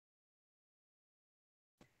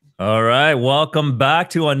All right, welcome back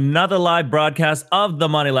to another live broadcast of the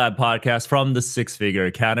Money Lab podcast from the Six Figure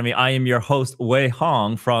Academy. I am your host, Wei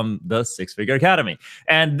Hong from the Six Figure Academy.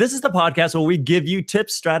 And this is the podcast where we give you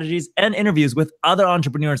tips, strategies, and interviews with other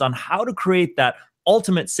entrepreneurs on how to create that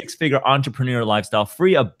ultimate six-figure entrepreneur lifestyle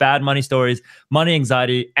free of bad money stories, money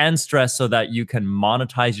anxiety, and stress so that you can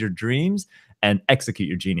monetize your dreams and execute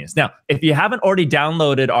your genius. Now, if you haven't already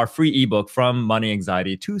downloaded our free ebook From Money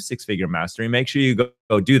Anxiety to Six-Figure Mastery, make sure you go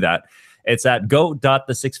do that. It's at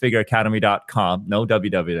go.thesixfigureacademy.com. No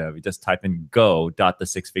www. Just type in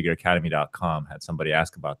go.thesixfigureacademy.com. Had somebody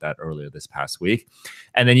ask about that earlier this past week.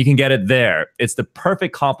 And then you can get it there. It's the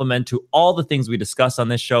perfect complement to all the things we discuss on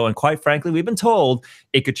this show. And quite frankly, we've been told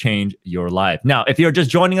it could change your life. Now, if you're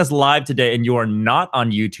just joining us live today and you are not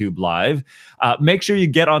on YouTube Live, make sure you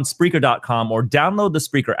get on Spreaker.com or download the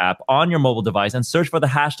Spreaker app on your mobile device and search for the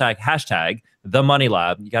hashtag The Money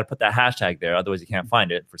Lab. You got to put that hashtag there, otherwise you can't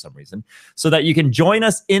find it for some reason, so that you can join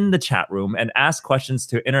us in the chat room and ask questions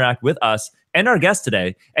to interact with us and our guest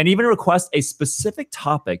today, and even request a specific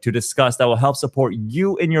topic to discuss that will help support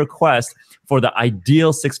you in your quest for the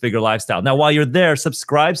ideal six-figure lifestyle. Now, while you're there,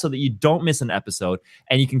 subscribe so that you don't miss an episode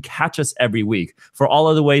and you can catch us every week. For all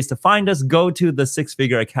other ways to find us, go to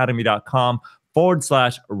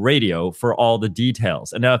thesixfigureacademy.com/radio for all the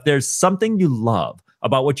details. And now, if there's something you love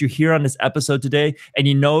about what you hear on this episode today, and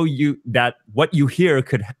you know that what you hear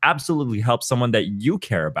could absolutely help someone that you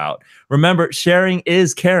care about, remember, sharing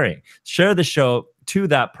is caring. Share the show to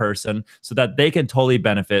that person so that they can totally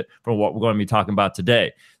benefit from what we're going to be talking about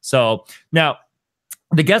today. So now,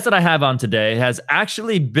 the guest that I have on today has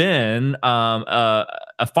actually been a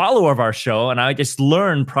follower of our show, and I just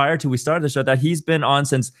learned prior to we started the show that he's been on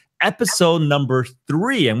since episode number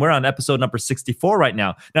 3, and we're on episode number 64 right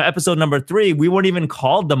now. Now, episode number 3, we weren't even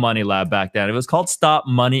called the Money Lab back then. It was called Stop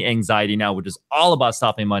Money Anxiety now, which is all about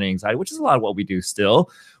stopping money anxiety, which is a lot of what we do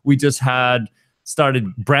still. We just had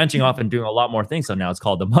started branching off and doing a lot more things. So now it's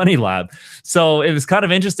called the Money Lab. So it was kind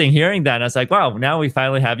of interesting hearing that. And I was like, wow, now we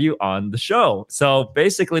finally have you on the show. So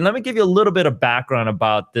basically, let me give you a little bit of background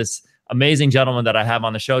about this amazing gentleman that I have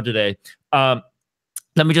on the show today.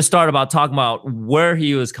 Let me just start about talking about where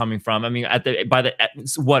he was coming from. I mean,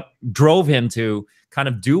 what drove him to kind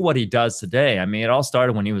of do what he does today. I mean, it all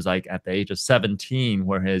started when he was like at the age of 17,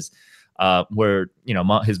 where his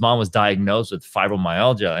mom was diagnosed with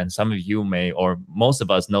fibromyalgia, and some of you may, or most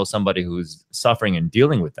of us, know somebody who's suffering and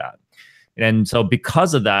dealing with that. And so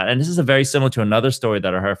because of that, and this is a very similar to another story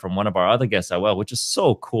that I heard from one of our other guests as well, which is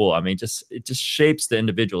so cool. I mean, it just shapes the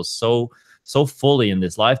individual so fully in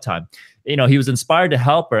this lifetime. You know, he was inspired to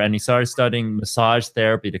help her, and he started studying massage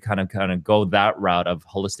therapy to kind of go that route of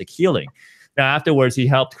holistic healing. Now, afterwards, he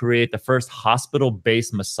helped create the first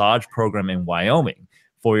hospital-based massage program in Wyoming.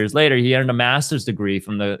 4 years later, he earned a master's degree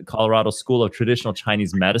from the Colorado School of Traditional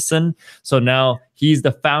Chinese Medicine. So now he's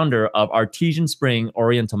the founder of Artesian Spring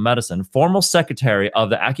Oriental Medicine, former secretary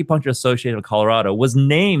of the Acupuncture Association of Colorado, was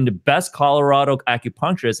named Best Colorado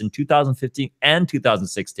Acupuncturist in 2015 and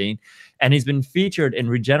 2016, and he's been featured in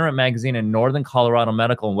Regenerate Magazine and Northern Colorado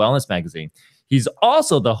Medical and Wellness Magazine. He's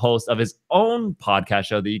also the host of his own podcast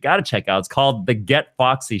show that you got to check out. It's called the Get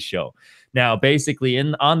Foxy Show. Now, basically,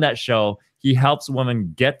 on that show, he helps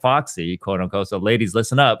women get foxy, quote unquote. So ladies,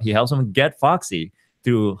 listen up. He helps women get foxy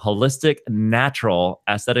through holistic, natural,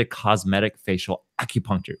 aesthetic, cosmetic facial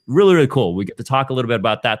acupuncture. Really, really cool. We get to talk a little bit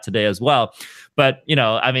about that today as well. But, you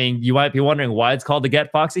know, I mean, you might be wondering why it's called the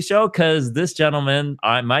Get Foxy Show, because this gentleman,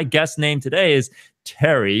 my guest name today is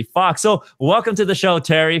Terry Fox. So welcome to the show,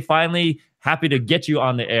 Terry. Finally, happy to get you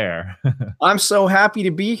on the air. I'm so happy to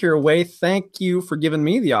be here, Wei. Thank you for giving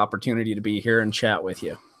me the opportunity to be here and chat with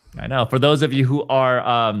you. I know. For those of you who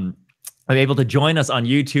are able to join us on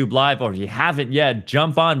YouTube Live, or if you haven't yet,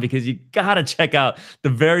 jump on, because you got to check out the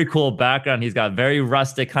very cool background. He's got very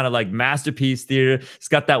rustic, kind of like masterpiece theater. It's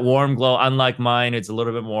got that warm glow. Unlike mine, it's a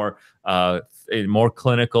little bit more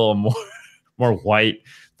clinical, more white.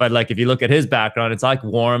 But like if you look at his background, it's like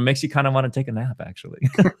warm, makes you kind of want to take a nap, actually.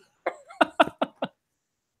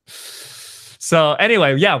 So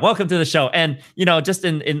anyway, yeah, welcome to the show. And, you know, just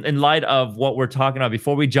in light of what we're talking about,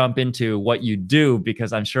 before we jump into what you do,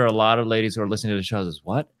 because I'm sure a lot of ladies who are listening to the show is,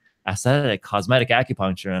 what? Aesthetic, cosmetic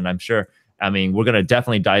acupuncture. And I'm sure, I mean, we're going to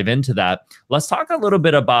definitely dive into that. Let's talk a little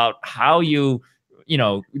bit about how your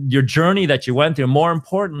journey that you went through. More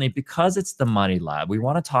importantly, because it's the Money Lab, we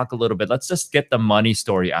want to talk a little bit. Let's just get the money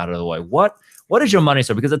story out of the way. What is your money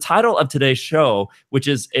story? Because the title of today's show, which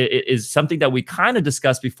is something that we kind of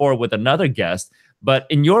discussed before with another guest, but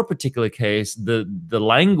in your particular case, the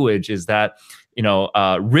language is that,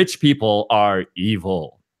 rich people are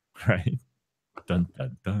evil, right? Dun,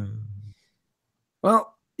 dun, dun.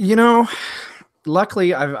 Well,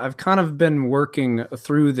 luckily I've kind of been working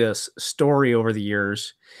through this story over the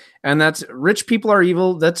years, and that's rich people are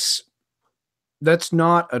evil. That's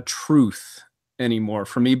not a truth anymore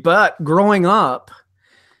for me. But growing up,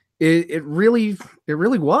 it really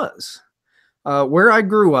was. Where I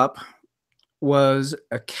grew up was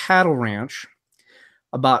a cattle ranch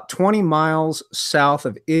about 20 miles south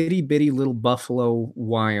of itty bitty little Buffalo,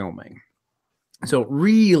 Wyoming. So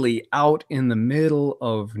really out in the middle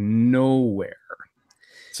of nowhere.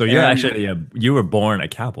 So you're actually you were born a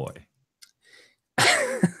cowboy.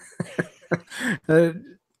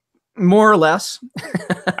 More or less.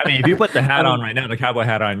 I mean, if you put the hat on right now, the cowboy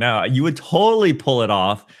hat on now, you would totally pull it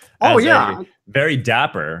off as a very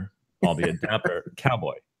dapper, albeit dapper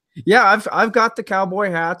cowboy. Yeah, I've got the cowboy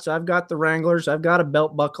hats, I've got the Wranglers, I've got a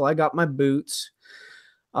belt buckle, I got my boots.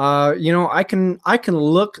 I can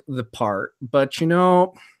look the part, but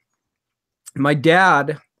my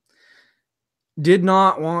dad did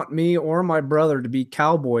not want me or my brother to be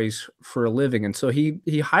cowboys for a living, and so he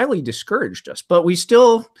highly discouraged us. But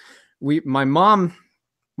my mom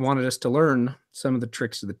wanted us to learn some of the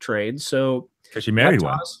tricks of the trade, so because she married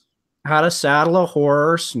one, how to saddle a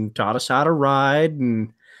horse and taught us how to ride,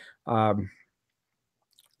 and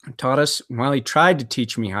taught us. Well, he tried to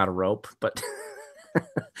teach me how to rope, but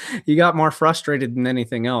he got more frustrated than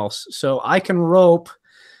anything else. So I can rope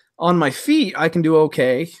on my feet. I can do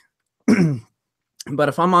okay. But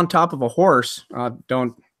if I'm on top of a horse,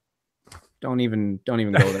 don't even go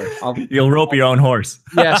there. You'll rope your own horse.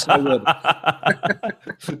 Yes, I would. I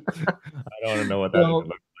don't want to know what that looks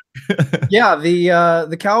like. Yeah,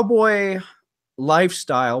 the cowboy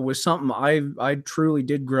lifestyle was something I truly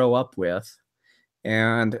did grow up with,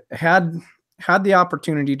 and had the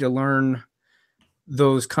opportunity to learn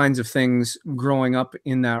those kinds of things growing up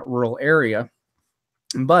in that rural area.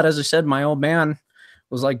 But as I said, my old man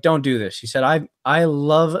was like, don't do this. He said, I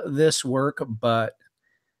love this work, but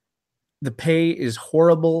the pay is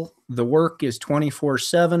horrible. The work is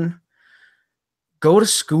 24/7. Go to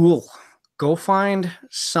school. Go find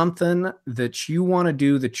something that you want to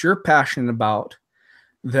do, that you're passionate about,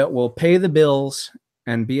 that will pay the bills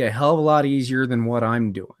and be a hell of a lot easier than what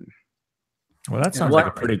I'm doing. Well, that sounds like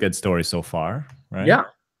a pretty good story so far, right? Yeah.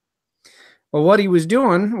 Well, what he was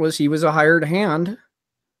doing was he was a hired hand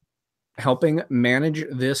helping manage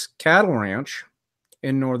this cattle ranch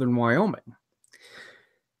in northern Wyoming.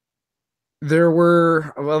 He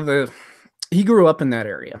grew up in that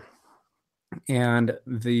area, and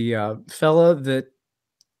the fella that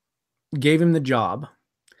gave him the job,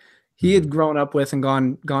 he had grown up with and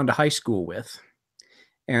gone to high school with.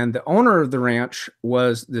 And the owner of the ranch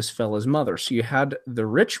was this fella's mother. So you had the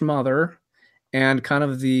rich mother and kind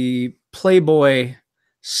of the playboy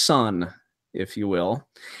son, if you will.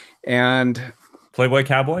 And Playboy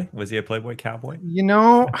cowboy? Was he a Playboy cowboy?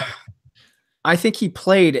 I think he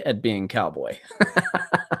played at being cowboy.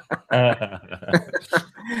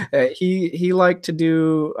 He liked to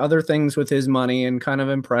do other things with his money and kind of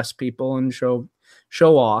impress people and show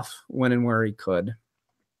off when and where he could.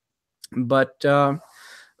 But the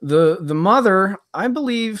mother, I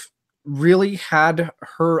believe, really had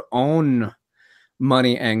her own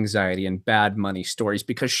money anxiety and bad money stories,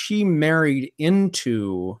 because she married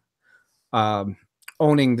into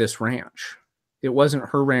owning this ranch. It wasn't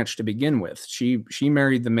her ranch to begin with. She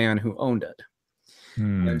married the man who owned it.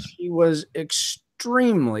 And she was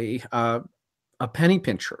extremely a penny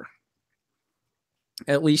pincher,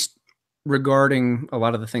 at least regarding a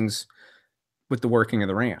lot of the things with the working of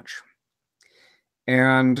the ranch.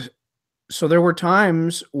 And so there were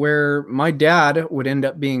times where my dad would end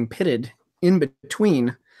up being pitted in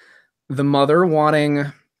between the mother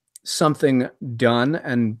wanting something done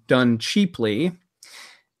and done cheaply,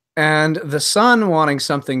 and the son wanting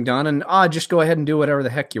something done and just go ahead and do whatever the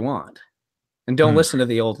heck you want. And don't listen to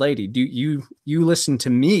the old lady. You listen to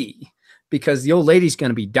me, because the old lady's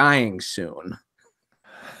going to be dying soon.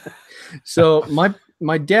 So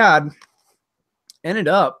my dad ended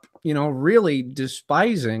up, really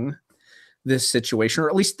despising this situation, or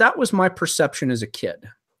at least that was my perception as a kid.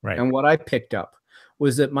 Right. And what I picked up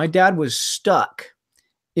was that my dad was stuck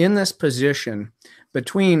in this position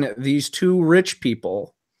between these two rich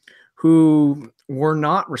people who were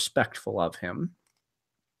not respectful of him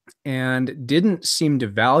and didn't seem to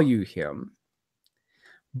value him,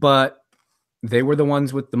 but they were the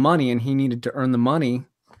ones with the money, and he needed to earn the money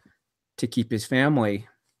to keep his family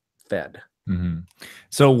fed.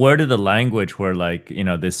 So where did the language where like,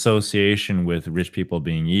 the association with rich people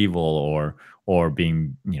being evil or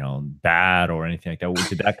being, bad or anything like that,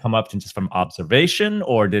 did that come up just from observation,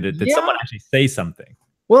 or did Yeah. someone actually say something?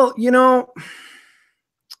 Well,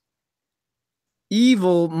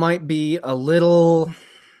 evil might be a little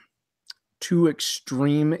too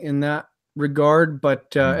extreme in that regard,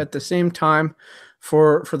 but at the same time,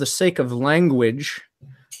 for the sake of language,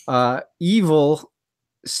 evil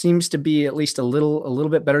seems to be at least a little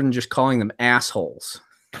bit better than just calling them assholes.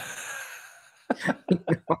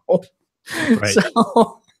 Right.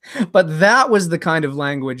 So, but that was the kind of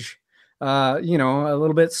language, a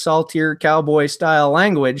little bit saltier cowboy style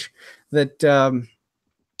language that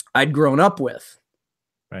I'd grown up with.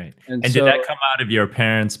 Right. And And did so, that come out of your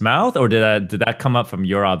parents' mouth, or did that come up from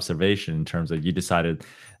your observation in terms of you decided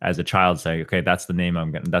as a child saying, okay, that's the name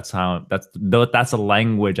I'm gonna, that's a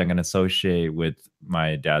language I'm gonna associate with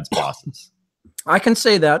my dad's bosses. I can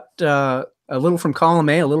say that a little from column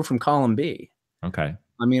A, a little from column B. Okay.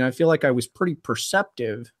 I mean, I feel like I was pretty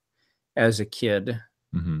perceptive as a kid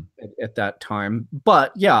at that time.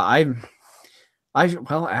 But yeah,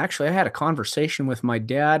 well, actually, I had a conversation with my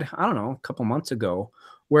dad, I don't know, a couple months ago,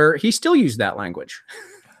 where he still used that language.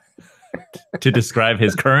 To describe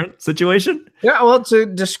his current situation? Yeah, well, to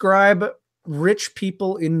describe rich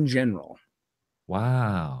people in general.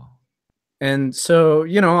 Wow. And so,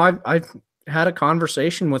 I've had a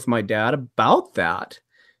conversation with my dad about that.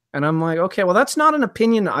 And I'm like, okay, well, that's not an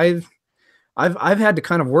opinion I've had to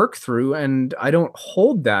kind of work through, and I don't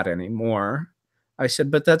hold that anymore. I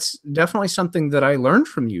said, but that's definitely something that I learned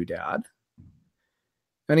from you, Dad.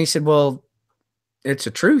 And he said, well, it's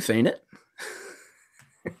a truth, ain't it?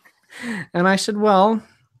 And I said, well.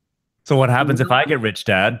 So what happens if I get rich,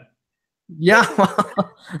 Dad? Yeah,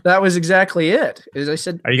 well, that was exactly it. As I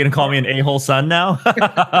said, are you going to call me an a-hole son now?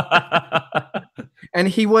 And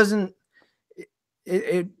he wasn't,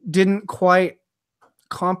 it didn't quite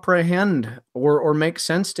comprehend or make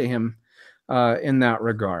sense to him in that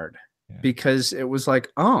regard. Yeah. Because it was like,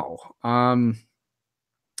 oh,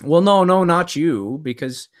 well, no, not you,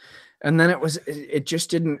 because, and then it just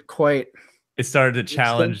didn't quite. It started to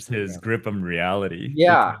challenge his grip on reality.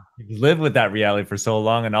 Yeah. He lived with that reality for so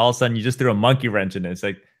long, and all of a sudden you just threw a monkey wrench in it. It's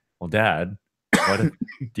like, well, Dad,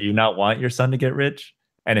 do you not want your son to get rich?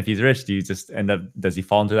 And if he's rich, do you just does he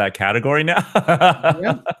fall into that category now?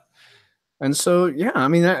 Yeah. And so, yeah, I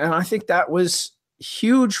mean, and I think that was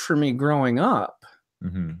huge for me growing up.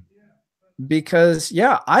 Because,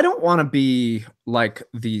 yeah, I don't want to be like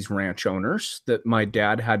these ranch owners that my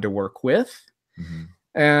dad had to work with.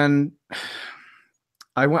 And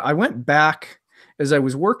I went back as I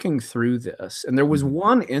was working through this, and there was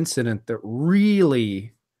one incident that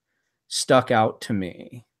really stuck out to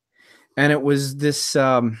me. And it was this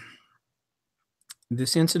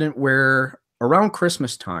this incident where around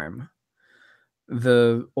Christmas time,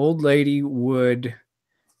 the old lady would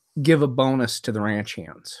give a bonus to the ranch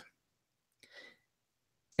hands.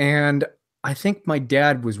 And I think my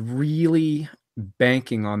dad was really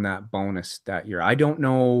banking on that bonus that year. I don't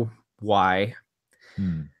know why,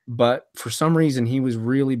 but for some reason he was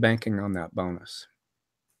really banking on that bonus.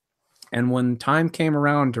 And when time came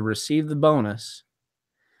around to receive the bonus,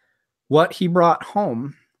 what he brought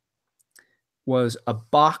home was a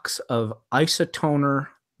box of isotoner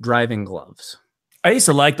driving gloves. I used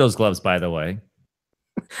to like those gloves, by the way.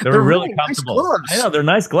 They were really comfortable. Nice gloves. I know, they're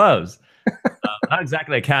nice gloves. Not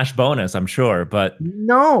exactly a cash bonus, I'm sure, but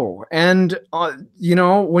no. And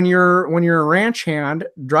when you're a ranch hand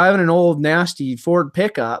driving an old nasty Ford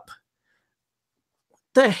pickup, what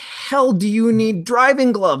the hell do you need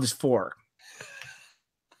driving gloves for?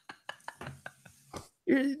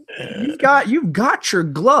 You've got your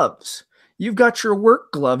gloves. You've got your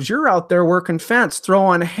work gloves. You're out there working fence,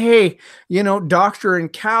 throwing hay, doctoring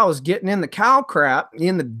cows, getting in the cow crap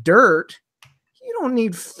in the dirt. You don't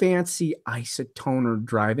need fancy isotoner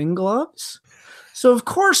driving gloves. So of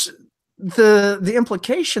course the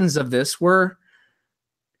implications of this were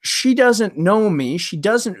she doesn't know me, she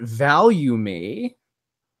doesn't value me.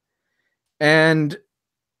 And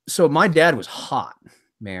so my dad was hot,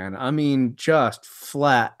 man. I mean, just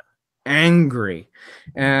flat angry.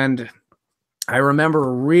 And I remember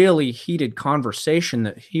a really heated conversation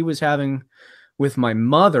that he was having with my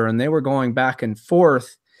mother, and they were going back and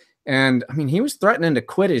forth. And I mean, he was threatening to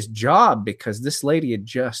quit his job because this lady had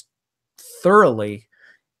just thoroughly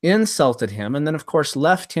insulted him. And then, of course,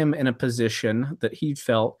 left him in a position that he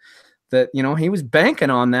felt that, he was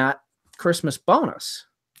banking on that Christmas bonus.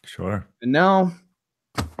 Sure. And now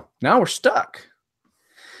we're stuck.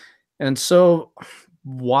 And so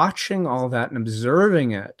watching all that and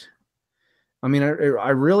observing it, I mean, I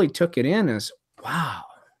really took it in as, wow,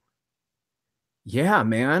 yeah,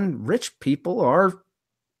 man, rich people are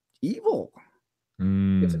evil.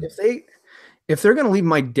 Mm, If they're going to leave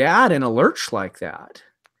my dad in a lurch like that,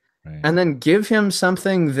 right. and then give him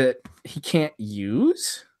something that he can't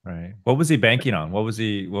use. Right. What was he banking on? What was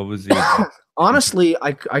he Honestly,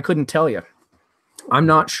 I couldn't tell you. I'm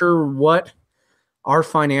not sure what our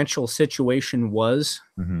financial situation was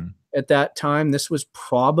Mhm. at that time. This was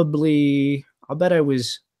probably, I'll bet I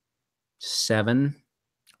was 7,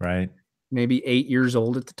 Right. maybe 8 years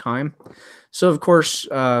old at the time. So of course,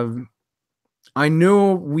 I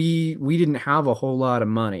knew we didn't have a whole lot of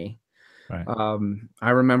money. Right. I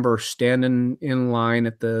remember standing in line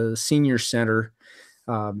at the senior center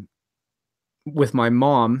um, with my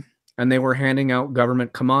mom, and they were handing out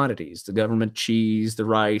government commodities, the government cheese, the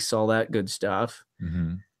rice, all that good stuff.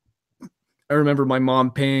 Mhm. I remember my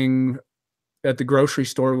mom paying at the grocery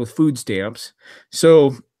store with food stamps.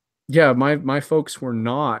 So, yeah, my folks were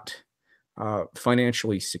not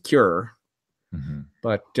financially secure, Mhm.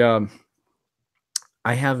 but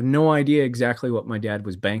I have no idea exactly what my dad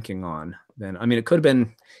was banking on then. I mean, it could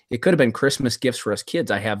have been Christmas gifts for us kids.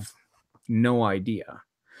 I have no idea,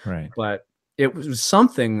 Right. but it was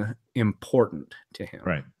something important to him.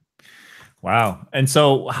 Right. Wow. And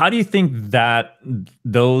so how do you think that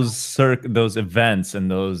those events and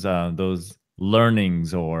those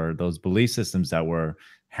learnings or those belief systems that were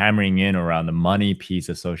hammering in around the money piece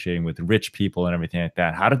associating with rich people and everything like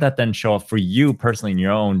that, how did that then show up for you personally in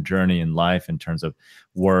your own journey in life in terms of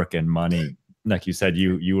work and money? Like you said,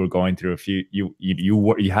 you were going through a few,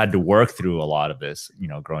 you had to work through a lot of this,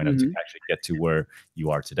 growing up to Mhm. actually get to where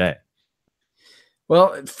you are today.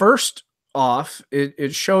 Well, first off,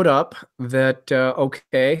 it showed up that,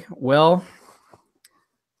 okay, well,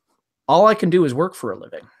 all I can do is work for a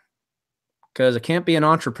living because I can't be an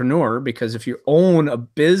entrepreneur, because if you own a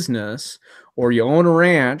business or you own a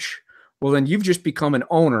ranch, well, then you've just become an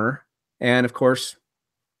owner. And of course,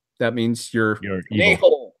 that means you're You're an evil.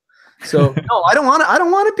 a-hole. So no, I don't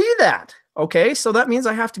want to be that. Okay. So that means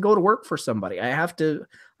I have to go to work for somebody. I have to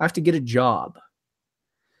get a job.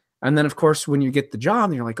 And then of course, when you get the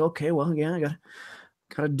job, you're like, okay, well, yeah, I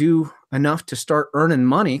gotta do enough to start earning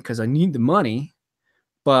money because I need the money.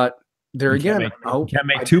 But there You can't again, make you oh, can't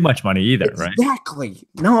make too much money either, right? exactly.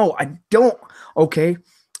 No, I don't. Okay.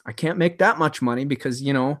 I can't make that much money because,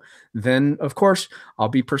 then of course I'll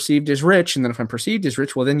be perceived as rich. And then if I'm perceived as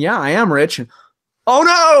rich, well, then yeah, I am rich. And oh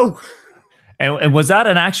no. And was that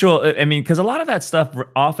an actual, I mean, because a lot of that stuff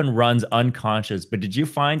often runs unconscious, but did you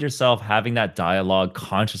find yourself having that dialogue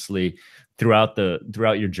consciously throughout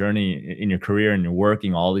your journey in your career and you're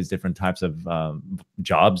working all these different types of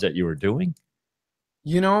jobs that you were doing?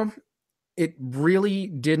 You know, it really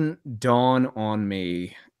didn't dawn on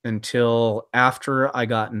me until after I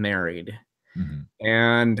got married. Mhm.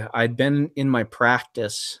 And I'd been in my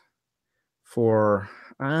practice for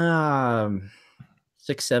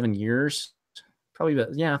 6, 7 years,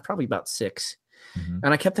 probably about 6. Mhm.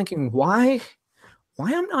 And I kept thinking, why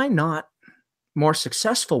am I not more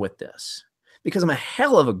successful with this? Because I'm a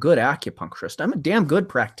hell of a good acupuncturist. I'm a damn good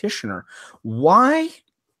practitioner. Why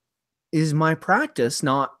is my practice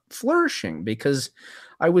not flourishing? Because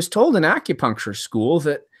I was told in acupuncture school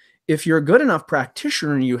that if you're a good enough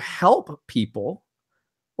practitioner and you help people,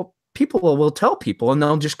 well, people will tell people and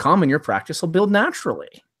they'll just come and your practice will build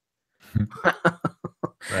naturally.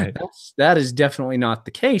 Right. That is definitely not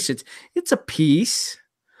the case. It's a piece,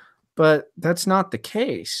 but that's not the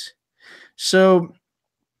case. So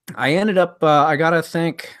I ended up, I got to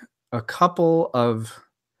thank a couple of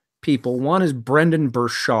people. One is Brendan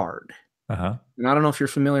Burchard. Uh-huh. And I don't know if you're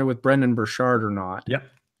familiar with Brendan Burchard or not, Yep.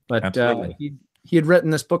 but Absolutely. he had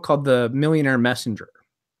written this book called The Millionaire Messenger.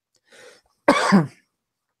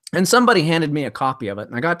 And somebody handed me a copy of it,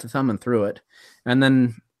 and I got to thumbing through it and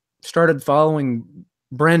then started following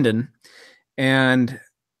Brendan. And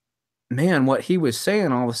man, what he was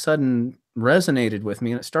saying all of a sudden resonated with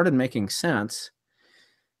me and it started making sense.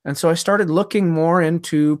 And so I started looking more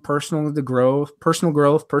into personal growth,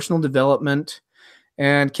 personal development,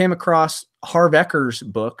 and came across Harv Ecker's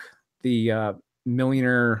book, The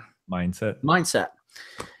Millionaire Mindset,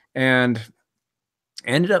 and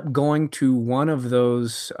ended up going to one of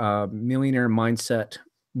those Millionaire Mindset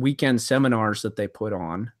weekend seminars that they put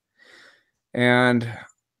on. And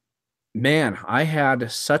man, I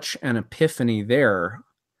had such an epiphany there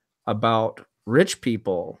about rich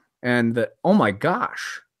people and that, oh my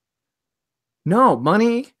gosh, no,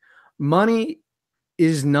 money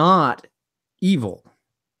is not evil.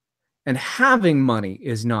 And having money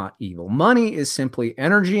is not evil. Money is simply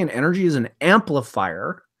energy, and energy is an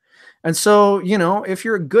amplifier. And so, you know, if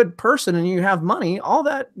you're a good person and you have money, all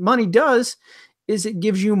that money does is it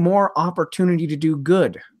gives you more opportunity to do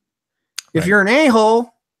good. If Right. you're an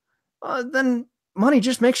a-hole, then money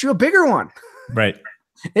just makes you a bigger one. Right.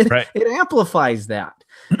 It amplifies that.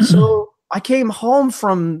 So I came home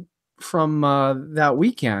from that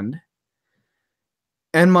weekend,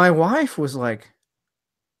 and my wife was like,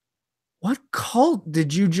 "What cult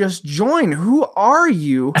did you just join? Who are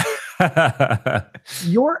you?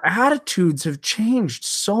 Your attitudes have changed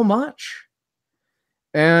so much."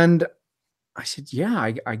 And I said,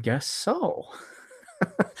 "Yeah, I guess so."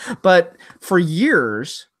 But for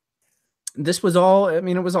years, this was all, I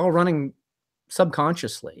mean, it was all running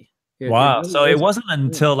subconsciously. Wow. Really So it wasn't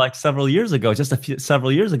until like several years ago,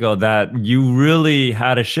 several years ago, that you really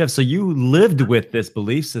had a shift. So you lived with this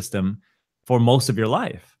belief system for most of your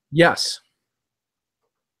life. Yes.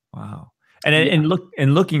 Wow. And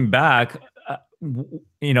looking back,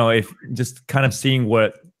 you know, if just kind of seeing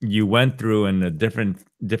what you went through and the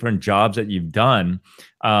different jobs that you've done,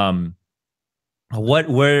 what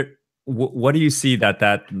do you see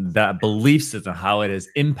that belief system, how it has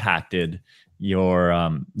impacted your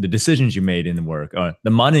the decisions you made in the work, or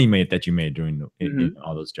the money that you made during in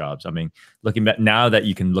all those jobs? I mean, looking back now that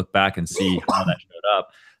you can look back and see how that showed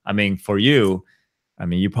up. I mean, for you, I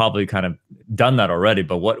mean, you probably kind of done that already,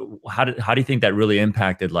 but how do you think that really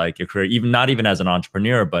impacted like your career, even not even as an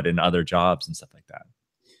entrepreneur, but in other jobs and stuff like that?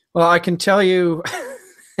 Well, I can tell you,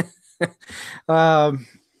 while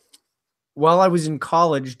I was in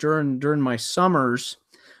college during my summers,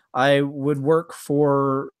 I would work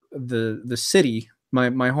for the city, my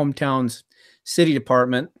hometown's city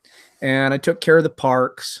department, and I took care of the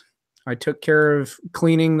parks. I took care of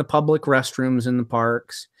cleaning the public restrooms in the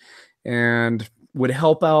parks, and would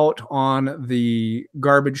help out on the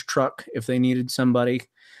garbage truck if they needed somebody.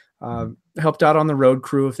 Helped out on the road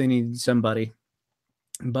crew if they needed somebody.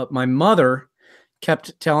 But my mother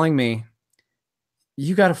kept telling me,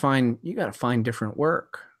 you got to find different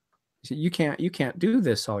work. You can't do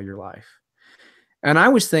this all your life. And I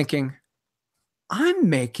was thinking, I'm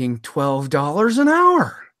making $12 an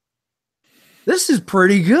hour. This is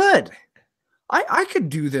pretty good. I could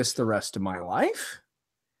do this the rest of my life.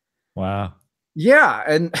 Wow. Yeah.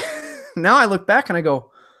 And now I look back and I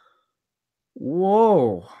go,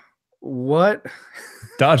 whoa, what?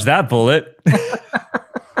 Dodge that bullet.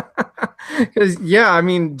 Because, yeah, I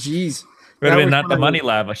mean, geez. Would have been not the Money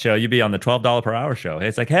Lab show. You'd be on the $12 per hour show.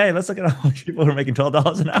 It's like, hey, let's look at all these people who are making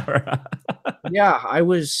 $12 an hour. Yeah, I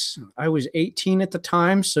was 18 at the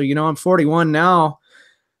time. So, you know, I'm 41 now.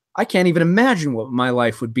 I can't even imagine what my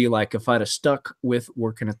life would be like if I'd have stuck with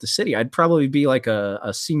working at the city. I'd probably be like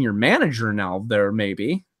a senior manager now there,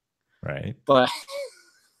 maybe. Right. But,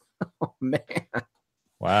 oh, man.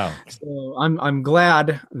 Wow. So I'm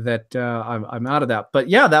glad that I'm out of that. But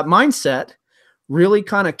yeah, that mindset really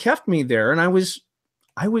kind of kept me there, and I was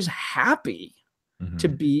happy to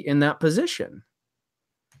be in that position.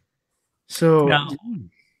 So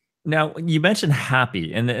now you mentioned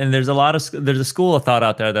happy, and there's a school of thought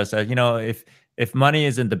out there that says, you know, if money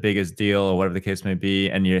isn't the biggest deal or whatever the case may be,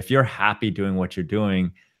 and if you're happy doing what you're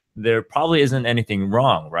doing, there probably isn't anything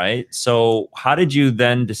wrong, right? So how did you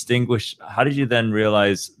then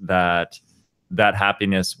realize that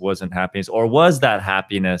happiness wasn't happiness, or was that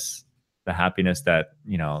happiness the happiness that,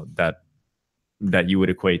 you know, that you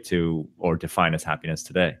would equate to or define as happiness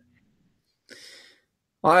today?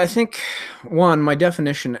 Well, I think, one, my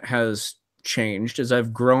definition has changed as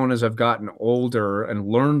I've grown, as I've gotten older and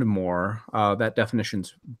learned more. That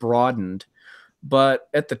definition's broadened. But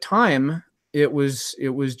at the time, it was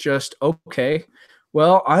just, okay,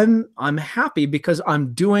 well, I'm happy because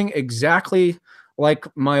I'm doing exactly like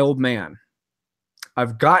my old man.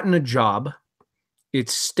 I've gotten a job,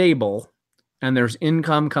 it's stable, and there's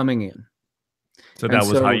income coming in. So that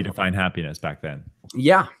was how you define happiness back then.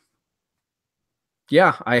 Yeah.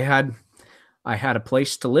 Yeah, I had a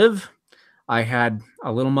place to live. I had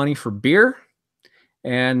a little money for beer,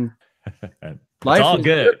 and life all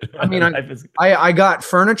good. I mean, I got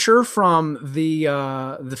furniture from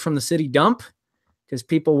the city dump, because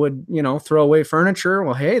people would, you know, throw away furniture.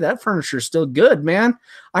 Well, hey, that furniture is still good, man.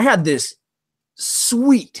 I had this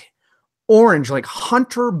sweet orange, like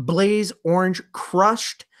Hunter Blaze orange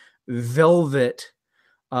crushed velvet,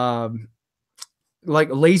 like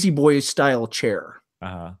Lazy Boy style chair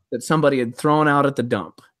that somebody had thrown out at the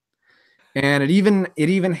dump. And it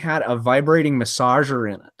even had a vibrating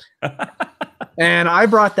massager in it. And I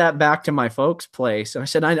brought that back to my folks' place. And I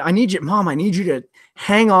said, I need you, Mom, I need you to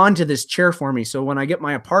hang on to this chair for me, so when I get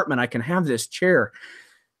my apartment, I can have this chair.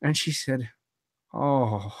 And she said,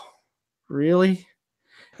 oh, really?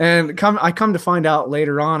 And I come to find out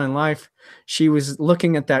later on in life, she was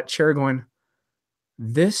looking at that chair going,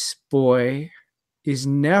 this boy is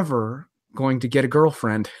never going to get a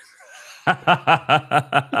girlfriend.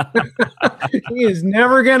 He is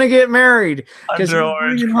never going to get married because he's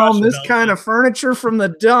bringing home this kind of furniture from the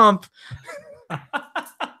dump.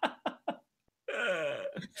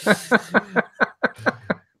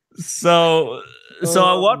 So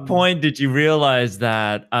at what point did you realize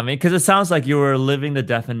that, I mean, because it sounds like you were living the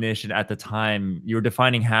definition at the time, you were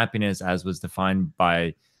defining happiness as was defined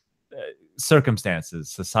by circumstances,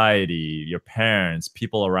 society, your parents,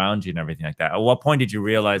 people around you and everything like that. At what point did you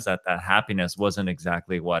realize that that happiness wasn't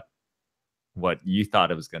exactly what you thought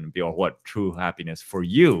it was going to be, or what true happiness for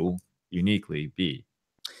you uniquely be?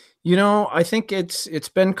 You know, I think it's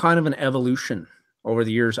been kind of an evolution over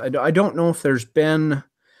the years. I don't know if there's been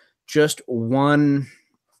just one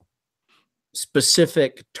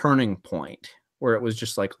specific turning point where it was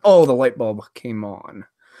just like, oh, the light bulb came on.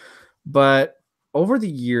 But over the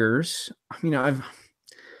years, I mean,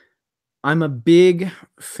 I'm a big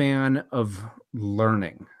fan of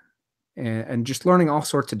learning and just learning all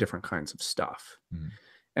sorts of different kinds of stuff. Mm-hmm.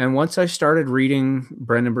 And once I started reading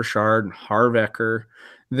Brendan Burchard and Harv Eker,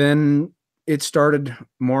 then it started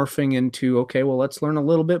morphing into, okay, well, let's learn a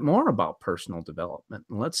little bit more about personal development.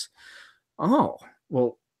 And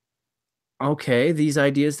okay, these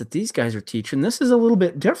ideas that these guys are teaching, this is a little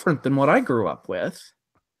bit different than what I grew up with.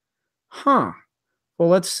 Huh. Well,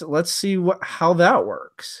 let's see how that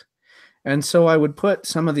works. And so I would put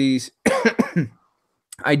some of these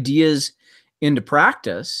ideas into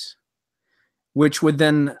practice, which would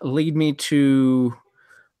then lead me to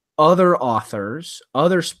other authors,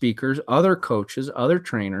 other speakers, other coaches, other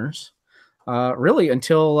trainers, really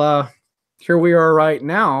until here we are right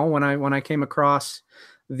now. When I came across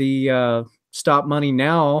the Stop Money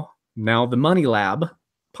Now the Money Lab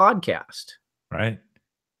podcast. Right.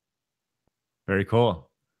 Very cool.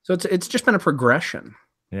 So it's just been a progression.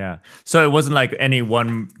 Yeah. So it wasn't like any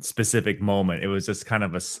one specific moment. It was just kind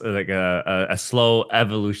of a slow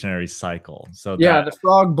evolutionary cycle. So yeah, the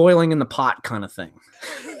frog boiling in the pot kind of thing.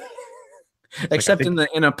 Except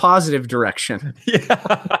in a positive direction. Yeah.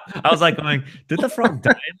 I was like going, did the frog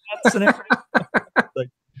die in that scenario? Like,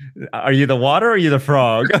 are you the water or are you the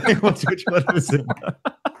frog? Which one was it?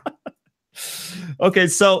 Okay,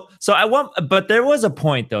 but there was a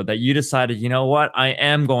point though that you decided, you know what, I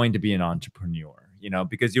am going to be an entrepreneur,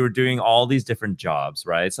 because you were doing all these different jobs,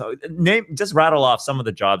 right? So just rattle off some of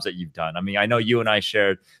the jobs that you've done. I mean, I know you and I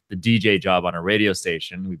shared the DJ job on a radio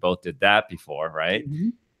station. We both did that before, right? Mm-hmm.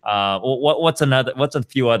 What's a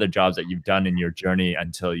few other jobs that you've done in your journey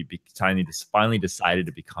until you finally decided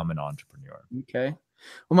to become an entrepreneur? Okay.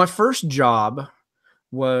 Well, my first job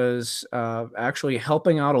was actually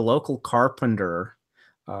helping out a local carpenter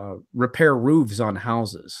repair roofs on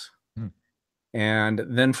houses. And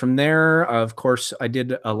then from there, of course, I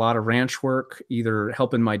did a lot of ranch work, either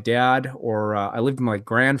helping my dad or I lived with my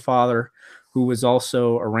grandfather, who was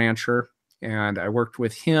also a rancher, and I worked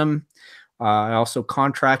with him. I also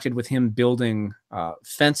contracted with him building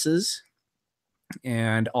fences,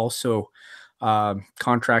 and also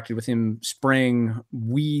contracted with him spraying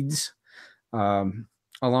weeds along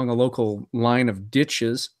a local line of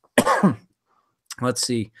ditches. Let's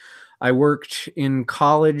see. I worked in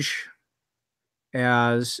college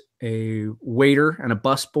as a waiter and a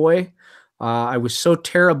busboy. I was so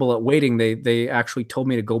terrible at waiting, they actually told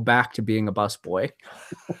me to go back to being a busboy.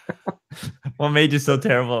 What made you so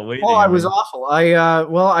terrible at waiting? Oh, I was awful.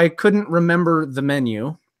 I couldn't remember the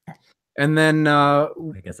menu. And then I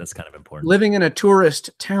guess that's kind of important. Living in a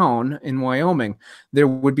tourist town in Wyoming, there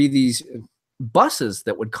would be these buses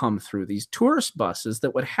that would come through, these tourist buses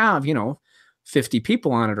that would have, 50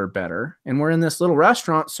 people on it or better. And we're in this little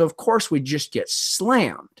restaurant. So of course we just get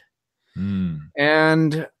slammed.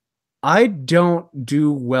 And I don't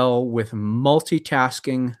do well with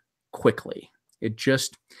multitasking quickly. It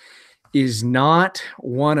just is not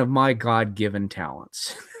one of my God-given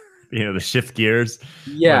talents. The shift gears.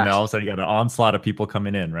 Yeah. All of a sudden you got an onslaught of people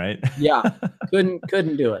coming in, right? Yeah. Couldn't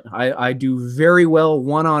do it. I do very well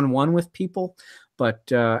one-on-one with people, but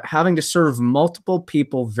having to serve multiple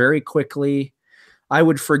people very quickly, I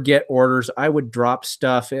would forget orders. I would drop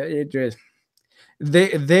stuff.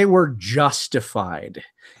 They were justified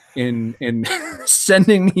in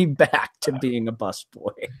sending me back to being a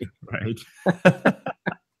busboy. Right.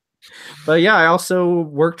 But yeah, I also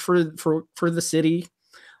worked for the city.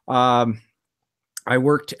 I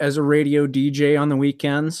worked as a radio DJ on the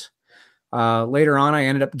weekends. Later on, I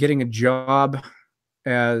ended up getting a job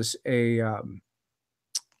as a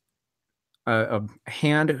a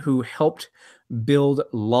hand who helped build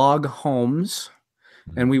log homes,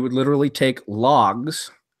 and we would literally take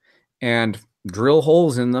logs and drill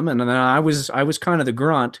holes in them. And then I was kind of the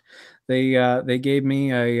grunt. They gave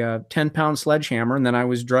me a 10-pound sledgehammer, and then I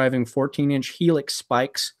was driving 14-inch helix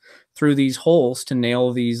spikes through these holes to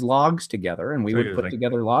nail these logs together, and we would put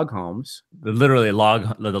together log homes. Literally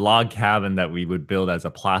the log cabin that we would build as a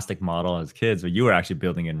plastic model as kids, but you were actually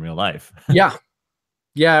building in real life. Yeah.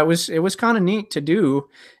 Yeah, it was kind of neat to do,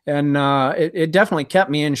 and it definitely kept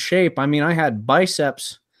me in shape. I mean, I had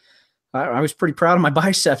biceps. I was pretty proud of my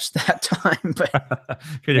biceps that time. But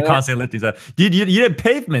you're constantly lifting stuff. You did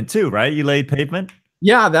pavement too, right? You laid pavement.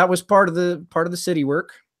 Yeah, that was part of the city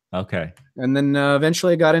work. Okay. And then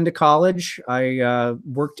eventually I got into college. I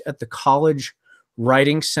worked at the college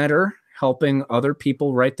writing center, helping other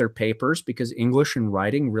people write their papers, because English and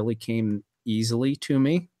writing really came easily to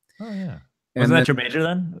me. Oh yeah. Wasn't that your major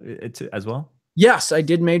then as well? Yes, I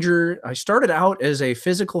did major. I started out as a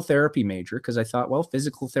physical therapy major because I thought, well,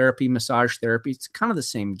 physical therapy, massage therapy, it's kind of the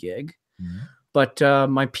same gig. Mm-hmm. But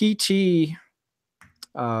my PT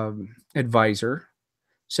advisor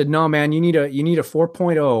said, no, man, you need a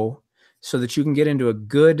 4.0 so that you can get into a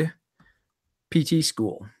good PT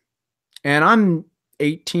school. And I'm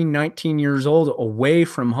 18, 19 years old, away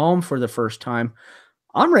from home for the first time.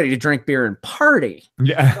 I'm ready to drink beer and party.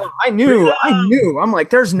 Yeah. So I knew. I'm like,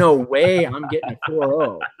 there's no way I'm getting a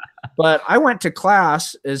 4.0. But I went to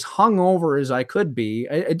class as hungover as I could be.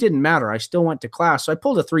 It didn't matter. I still went to class. So I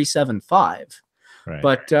pulled a 3.75. Right.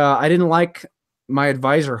 But I didn't like my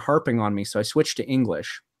advisor harping on me, so I switched to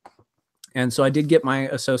English. And so I did get my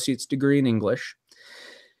associate's degree in English.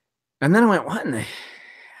 And then I went, what in the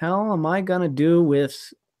hell am I going to do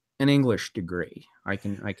with an English degree? I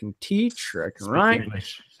can teach, or I can write.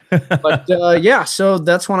 English. But yeah, so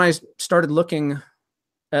that's when I started looking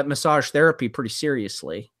at massage therapy pretty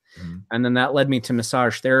seriously. Mm-hmm. And then that led me to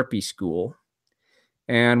massage therapy school.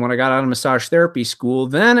 And when I got out of massage therapy school,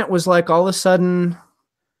 then it was like all of a sudden,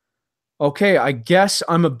 okay, I guess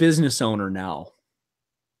I'm a business owner now.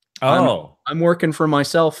 Oh, I'm working for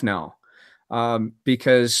myself now,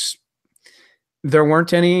 because there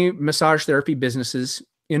weren't any massage therapy businesses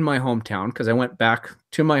in my hometown, because I went back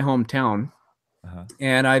to my hometown,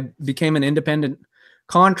 and I became an independent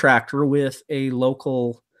contractor with a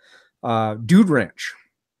local dude ranch.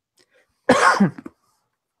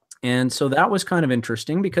 And so that was kind of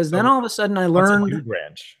interesting, because then all of a sudden I learned a dude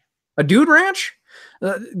ranch. A dude ranch?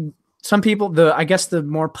 Some people, I guess the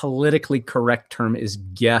more politically correct term is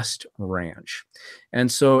guest ranch. And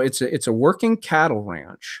so it's a working cattle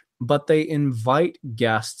ranch, but they invite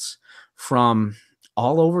guests from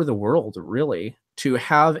all over the world, really, to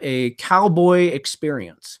have a cowboy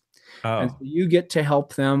experience. Oh. And so you get to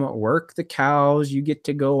help them work the cows. You get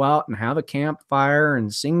to go out and have a campfire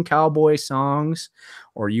and sing cowboy songs,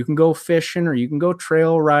 or you can go fishing, or you can go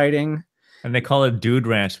trail riding. And they call it dude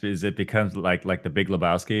ranch because it becomes like the Big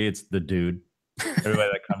Lebowski. It's the dude. Everybody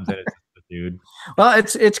that comes in, it's the dude. Well,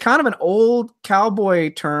 it's kind of an old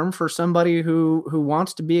cowboy term for somebody who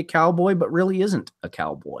wants to be a cowboy but really isn't a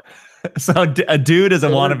cowboy. So a dude is a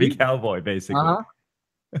wannabe cowboy, basically. Uh-huh.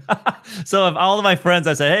 So if all of my friends,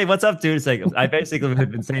 I say, hey, what's up, dude? It's like, I basically have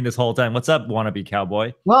been saying this whole time, what's up, wannabe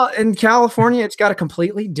cowboy? Well, in California, it's got a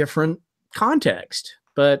completely different context,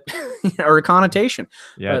 but or a connotation.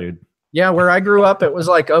 Yeah, dude. Yeah, where I grew up, it was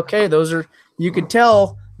like, okay, you could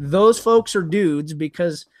tell those folks are dudes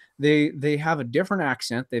because they have a different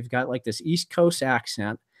accent. They've got like this East Coast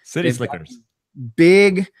accent. City slickers.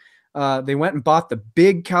 Big. They went and bought the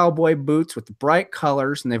big cowboy boots with the bright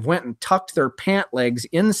colors, and they've went and tucked their pant legs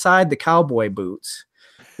inside the cowboy boots.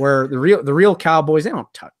 Where the real cowboys, they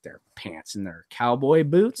don't tuck their pants in their cowboy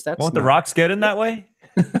boots. Won't the Rocks get in that way?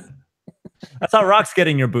 That's how Rocks get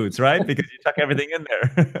in your boots, right? Because you tuck everything in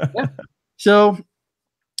there. Yeah. So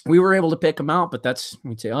we were able to pick them out, but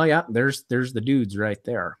we'd say, oh yeah, there's the dudes right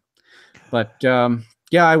there. But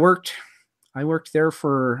yeah, I worked there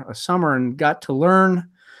for a summer and got to learn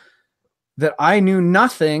that I knew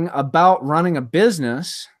nothing about running a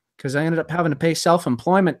business, because I ended up having to pay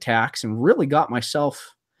self-employment tax and really got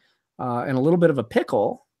myself in a little bit of a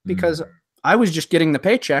pickle, because I was just getting the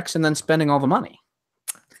paychecks and then spending all the money.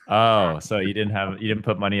 Oh, so you didn't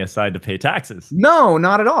put money aside to pay taxes? No,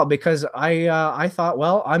 not at all, because I thought,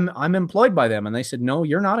 well, I'm employed by them, and they said, no,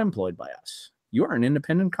 you're not employed by us. You are an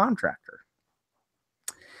independent contractor.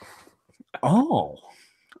 Oh,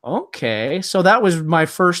 okay. So that was my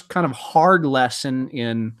first kind of hard lesson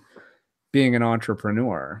in being an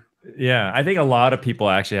entrepreneur. Yeah, I think a lot of people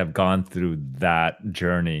actually have gone through that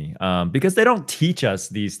journey because they don't teach us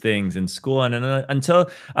these things in school, and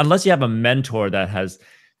unless you have a mentor that has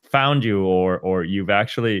found you, or you've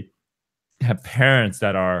actually have parents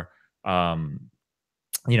that are,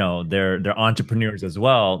 they're entrepreneurs as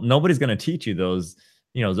well. Nobody's going to teach you those,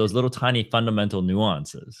 those little tiny fundamental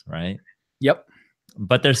nuances, right? Yep.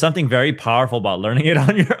 But there's something very powerful about learning it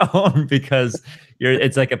on your own because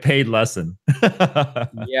it's like a paid lesson.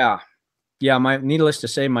 Yeah. Yeah. Needless to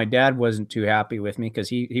say, my dad wasn't too happy with me because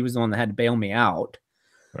he was the one that had to bail me out.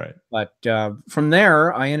 Right. But from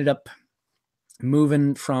there, I ended up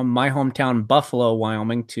moving from my hometown, Buffalo,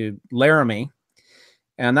 Wyoming, to Laramie.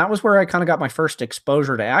 And that was where I kind of got my first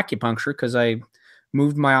exposure to acupuncture because I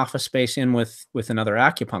moved my office space in with another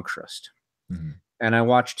acupuncturist. Mhm. And I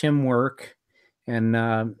watched him work,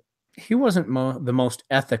 and he wasn't the most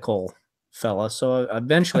ethical fella. So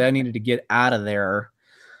eventually I needed to get out of there.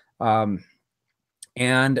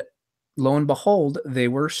 And lo and behold, they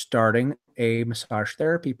were starting a massage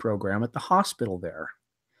therapy program at the hospital there.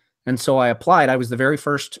 And so I applied. I was the very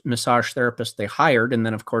first massage therapist they hired. And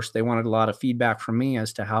then, of course, they wanted a lot of feedback from me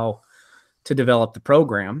as to how to develop the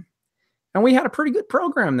program. And we had a pretty good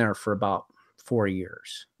program there for about 4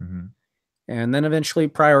 years. Mhm. And then eventually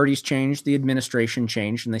priorities changed. The administration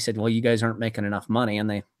changed. And they said, well, you guys aren't making enough money. And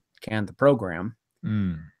they canned the program.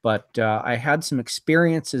 Mm. But I had some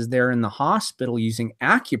experiences there in the hospital using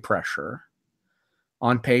acupressure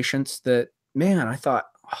on patients that, man, I thought,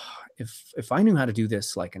 oh, if I knew how to do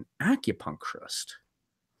this like an acupuncturist,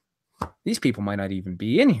 these people might not even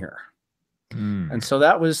be in here. Mm. And so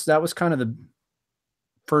that was kind of the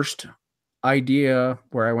first idea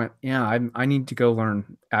where I went, yeah, I need to go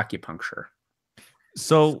learn acupuncture.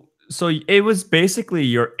 So it was basically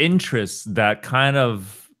your interests that kind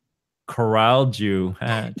of corralled you,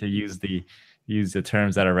 to use the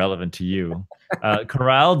terms that are relevant to you,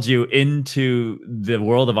 corralled you into the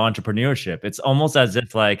world of entrepreneurship. It's almost as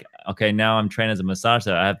if like, okay, now I'm trained as a massage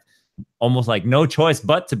therapist. I have almost like no choice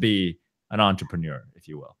but to be an entrepreneur, if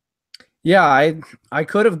you will. Yeah, I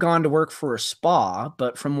could have gone to work for a spa,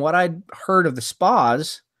 but from what I'd heard of the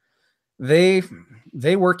spas, they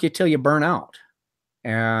work you till you burn out.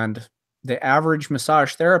 And the average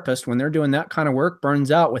massage therapist, when they're doing that kind of work, burns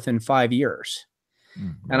out within 5 years.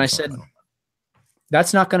 And I said,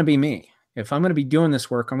 that's not going to be me. If I'm going to be doing this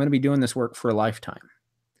work, I'm going to be doing this work for a lifetime,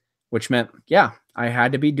 which meant, yeah, I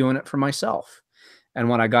had to be doing it for myself. And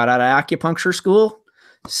when I got out of acupuncture school,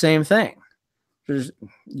 same thing.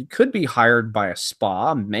 You could be hired by a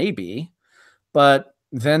spa, maybe, but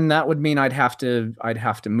then that would mean I'd have to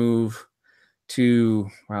move to,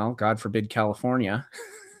 well, God forbid, California.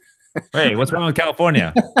 Hey, what's wrong with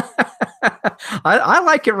California? I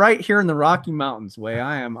like it right here in the Rocky Mountains way.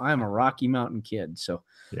 I am a Rocky Mountain kid. So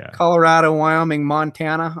Yeah. Colorado, Wyoming,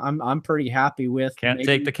 Montana, I'm pretty happy with. Can't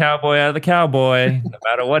take the cowboy out of the cowboy, no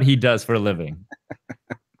matter what he does for a living.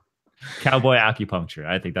 Cowboy acupuncture.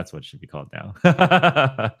 I think that's what it should be called now.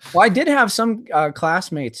 Well, I did have some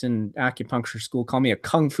classmates in acupuncture school call me a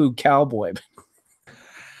kung fu cowboy.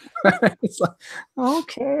 It's like,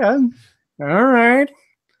 okay, all right.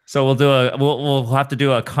 So we'll have to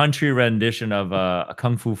do a country rendition of a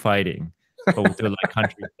kung fu fighting, but we'll do it like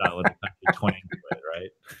country style with the country twang to it,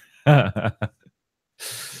 right?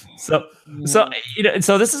 So so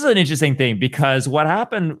this is an interesting thing because what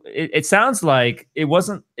happened, it sounds like it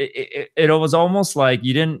wasn't, it was almost like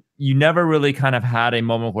you never really kind of had a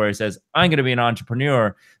moment where it says, I'm going to be an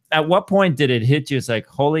entrepreneur. At what point did it hit you? It's like,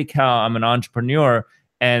 holy cow, I'm an entrepreneur.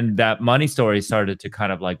 And that money story started to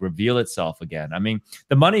kind of like reveal itself again. I mean,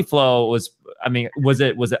 the money flow was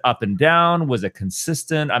it up and down? Was it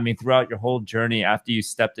consistent? I mean, throughout your whole journey after you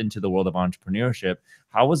stepped into the world of entrepreneurship,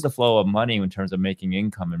 how was the flow of money in terms of making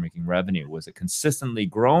income and making revenue? Was it consistently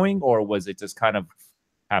growing, or was it just kind of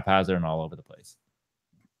haphazard and all over the place?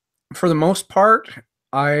 For the most part,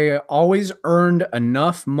 I always earned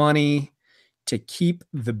enough money to keep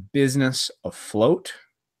the business afloat,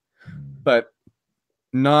 but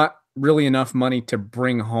not really enough money to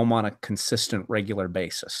bring home on a consistent, regular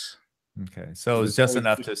basis. Okay, so it's just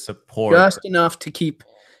enough to support. Just enough to keep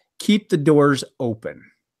the doors open.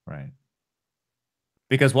 Right.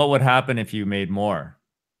 Because what would happen if you made more?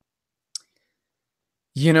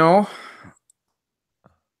 You know,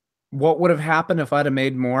 what would have happened if I'd have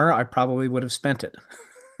made more? I probably would have spent it.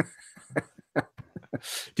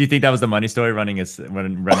 Do you think that was the money story running its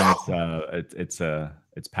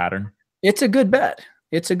pattern? It's a good bet.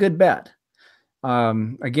 It's a good bet.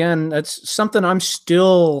 Again, that's something I'm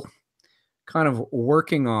still kind of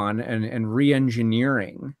working on and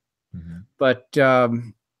re-engineering. Mm-hmm. But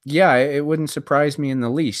Yeah, it wouldn't surprise me in the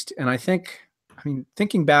least. And I mean,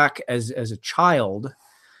 thinking back as a child,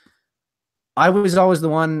 I was always the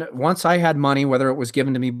one, once I had money, whether it was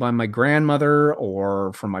given to me by my grandmother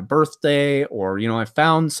or for my birthday, or, I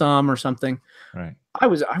found some or something, Right. I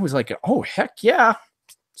was like, oh, heck yeah,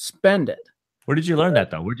 spend it. Where did you learn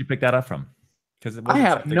that though? Where'd you pick that up from? Because it I wasn't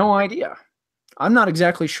have something. no idea. I'm not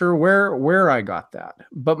exactly sure where I got that,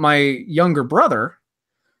 but my younger brother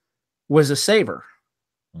was a saver,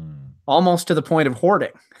 Hmm. almost to the point of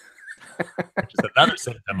hoarding. Which is another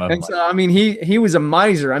symptom of And money. so, I mean, he was a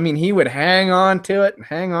miser. I mean, he would hang on to it and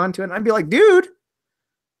hang on to it. And I'd be like, dude,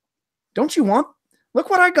 don't you want, look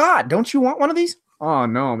what I got. Don't you want one of these? Oh,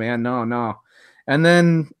 no, man. No, no. And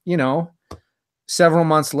then, several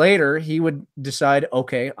months later, he would decide,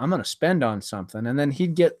 okay, I'm going to spend on something. And then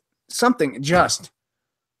he'd get something just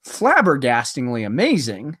flabbergastingly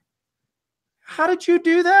amazing. How did you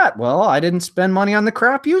do that? Well, I didn't spend money on the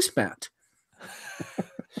crap you spent.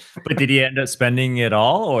 But did he end up spending it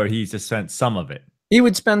all, or he just spent some of it? He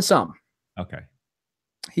would spend some. Okay.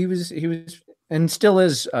 He was, and still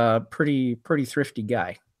is a pretty thrifty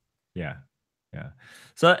guy. Yeah. Yeah.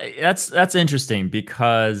 So that's interesting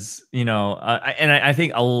because, I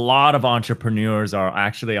think a lot of entrepreneurs are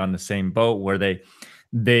actually on the same boat where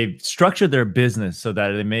they structure their business so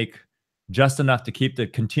that they make just enough to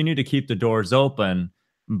continue to keep the doors open,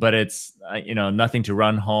 but it's, nothing to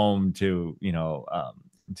run home to,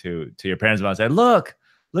 to your parents and say, look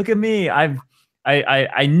at me. I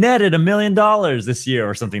netted $1 million this year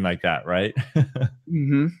or something like that. Right.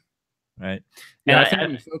 Mm-hmm. Right. Yeah, And I think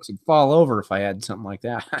many folks would fall over if I had something like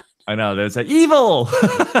that. I know there's like evil.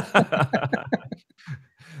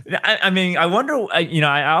 I mean, I wonder,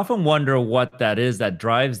 I often wonder what that is that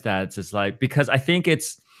drives that. It's just like, because I think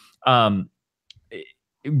it's, do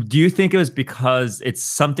you think it was because it's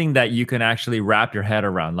something that you can actually wrap your head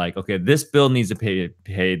around? Like, okay, this bill needs to be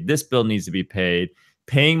paid. This bill needs to be paid.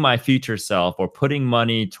 Paying my future self or putting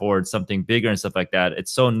money towards something bigger and stuff like that.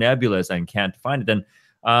 It's so nebulous and can't find it. Then,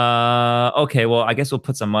 okay, well, I guess we'll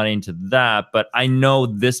put some money into that. But I know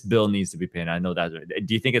this bill needs to be paid. I know that.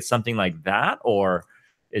 Do you think it's something like that, or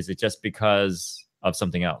is it just because of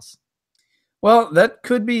something else? Well, that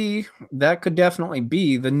could definitely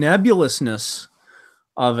be the nebulousness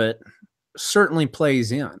of it. Certainly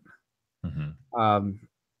plays in. Mm-hmm.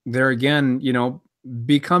 There again,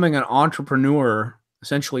 becoming an entrepreneur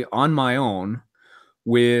essentially on my own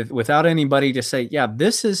without anybody to say, yeah,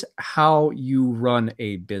 this is how you run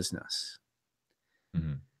a business.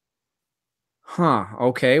 Mm-hmm. Huh.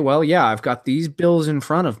 Okay. Well, yeah, I've got these bills in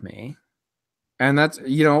front of me. And that's,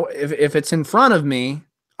 if it's in front of me,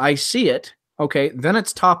 I see it. Okay. Then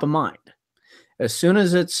it's top of mind. As soon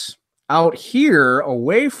as it's out here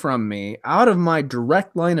away from me, out of my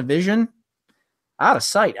direct line of vision, out of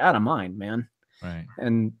sight, out of mind, man. Right.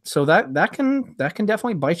 And so that can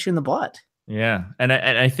definitely bite you in the butt. Yeah. And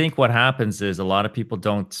I think what happens is a lot of people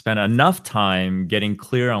don't spend enough time getting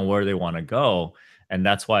clear on where they want to go. And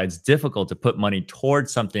that's why it's difficult to put money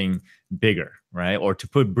towards something bigger, right? Or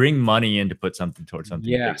to bring money in to put something towards something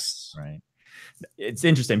Yes. bigger, right? It's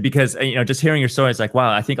interesting because, just hearing your story, it's like,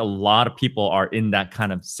 wow, I think a lot of people are in that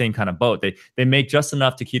same kind of boat. They make just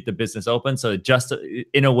enough to keep the business open. So just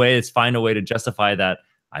in a way, it's find a way to justify that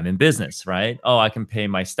I'm in business, right? Oh, I can pay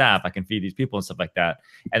my staff, I can feed these people and stuff like that.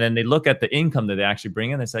 And then they look at the income that they actually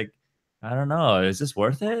bring in. It's like, I don't know, is this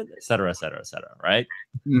worth it? Et cetera, et cetera, et cetera, right?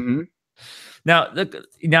 Mm-hmm.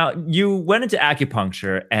 Now you went into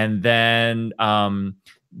acupuncture and then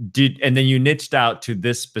you niched out to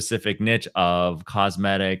this specific niche of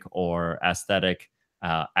cosmetic or aesthetic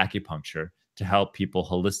acupuncture to help people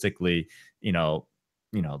holistically,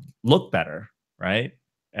 look better, right?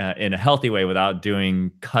 In a healthy way without doing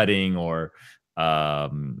cutting or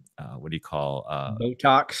what do you call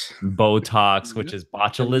Botox, which is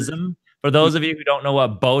botulism. For those of you who don't know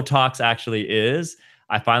what Botox actually is,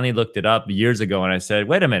 I finally looked it up years ago and I said,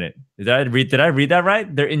 wait a minute, did I read that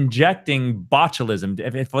right? They're injecting botulism.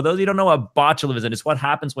 For those of you who don't know what botulism is, it's what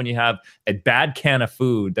happens when you have a bad can of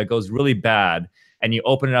food that goes really bad and you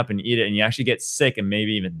open it up and eat it and you actually get sick and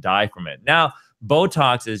maybe even die from it. Now,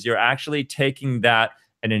 Botox is you're actually taking that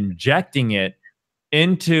and injecting it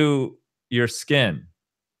into your skin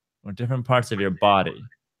or different parts of your body.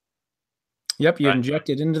 Yep, you inject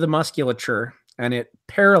it into the musculature and it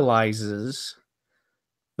paralyzes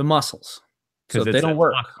the muscles so they don't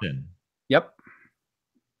work. Toxin. Yep.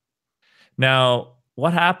 Now,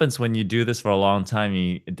 what happens when you do this for a long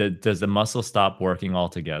time? Does the muscle stop working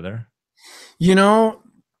altogether?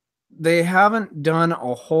 They haven't done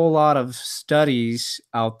a whole lot of studies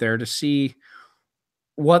out there to see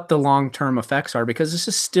what the long-term effects are, because this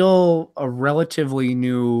is still a relatively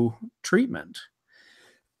new treatment.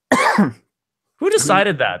 Who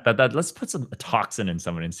decided that let's put some toxin in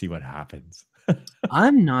someone and see what happens?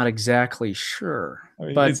 I'm not exactly sure, I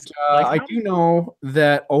mean, but it's like I do know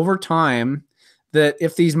that over time, that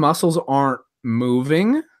if these muscles aren't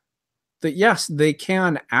moving, that yes, they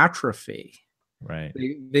can atrophy. right,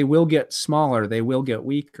 They will get smaller. They will get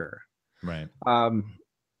weaker. right.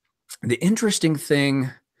 The interesting thing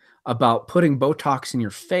about putting Botox in your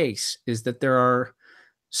face is that there are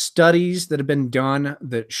studies that have been done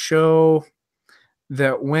that show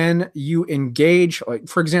that when you engage, like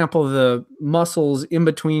for example, the muscles in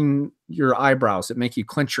between your eyebrows that make you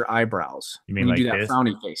clench your eyebrows You mean when you do like that this?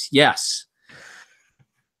 frowny face. Yes.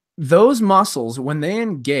 Those muscles, when they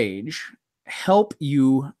engage, help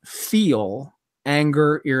you feel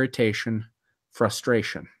anger, irritation,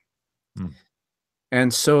 frustration. Hmm.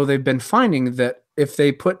 And so they've been finding that if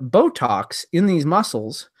they put Botox in these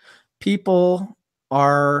muscles, people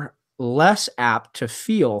are less apt to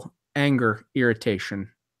feel anger, irritation,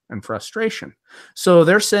 and frustration. So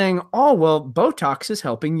they're saying, oh, well, Botox is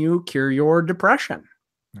helping you cure your depression.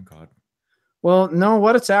 Oh God. Well, no,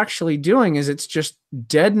 what it's actually doing is it's just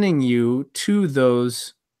deadening you to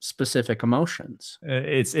those specific emotions.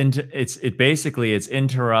 It's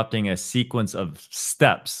interrupting a sequence of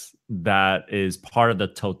steps that is part of the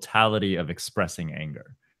totality of expressing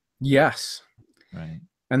anger. Yes. Right.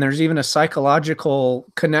 And there's even a psychological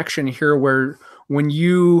connection here where when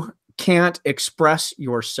you can't express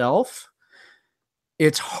yourself,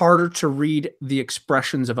 it's harder to read the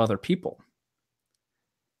expressions of other people.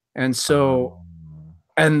 And so,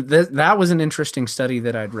 and that was an interesting study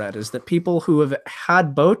that I'd read, is that people who have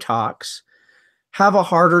had Botox have a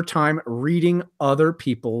harder time reading other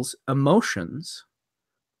people's emotions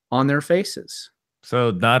on their faces.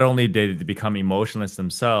 So not only did they become emotionless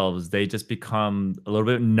themselves, they just become a little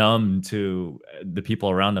bit numb to the people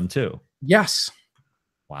around them too. Yes.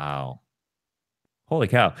 Wow. Holy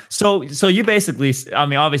cow. So you basically, I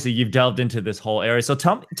mean, obviously you've delved into this whole area. So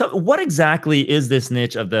tell me what exactly is this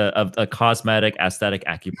niche of a cosmetic aesthetic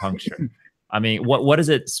acupuncture? I mean, what is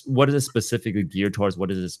it specifically geared towards?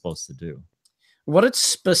 What is it supposed to do? What it's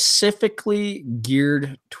specifically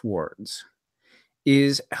geared towards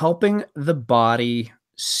is helping the body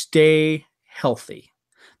stay healthy.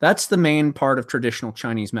 That's the main part of traditional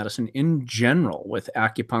Chinese medicine in general, with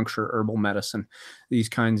acupuncture, herbal medicine, these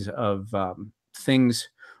kinds of things.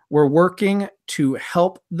 We're working to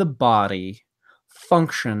help the body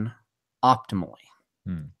function optimally.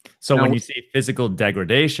 Hmm. So Now, when you see physical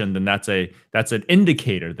degradation, then that's an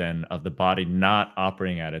indicator then of the body not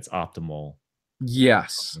operating at its optimal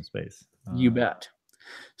yes, space. you bet.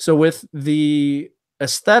 So with the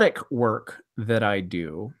aesthetic work that I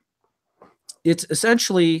do, it's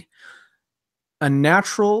essentially a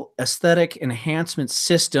natural aesthetic enhancement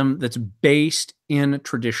system that's based in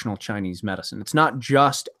traditional Chinese medicine. It's not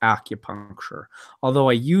just acupuncture. Although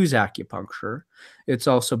I use acupuncture, it's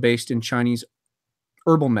also based in Chinese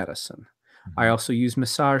herbal medicine. I also use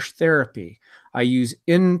massage therapy. I use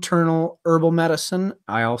internal herbal medicine.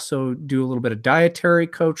 I also do a little bit of dietary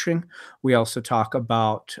coaching. We also talk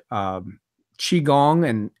about qigong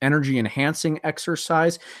and energy enhancing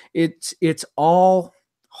exercise. It's all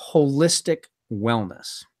holistic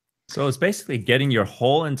wellness. So it's basically getting your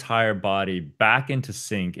whole entire body back into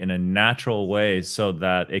sync in a natural way so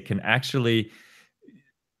that it can actually,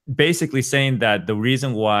 basically saying that the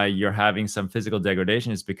reason why you're having some physical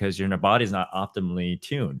degradation is because your body is not optimally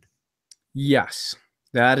tuned. Yes,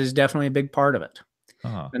 that is definitely a big part of it.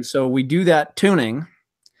 Uh-huh. And so we do that tuning.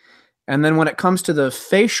 And then when it comes to the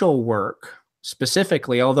facial work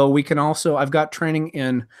specifically, although we can also, I've got training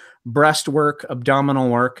in breast work, abdominal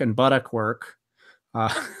work, and buttock work.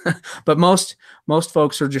 But most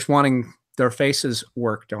folks are just wanting their faces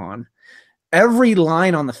worked on. Every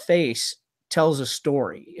line on the face tells a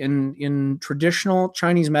story. In traditional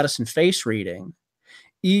Chinese medicine face reading,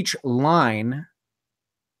 each line,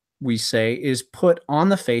 we say, is put on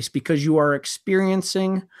the face because you are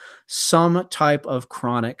experiencing some type of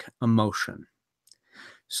chronic emotion.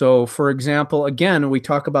 So, for example, again, we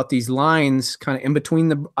talk about these lines kind of in between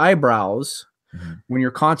the eyebrows. When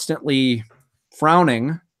you're constantly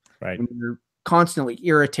frowning, right? When you're constantly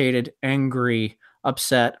irritated, angry,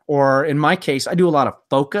 upset, or in my case, I do a lot of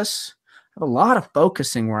focus. I have a lot of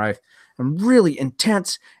focusing where I'm really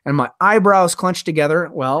intense and my eyebrows clench together.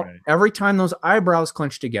 Well, every time those eyebrows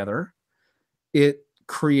clench together, it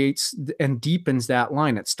creates and deepens that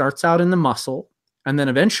line. It starts out in the muscle and then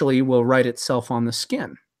eventually will write itself on the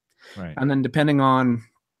skin. Right. And then depending on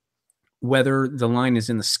whether the line is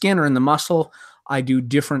in the skin or in the muscle, I do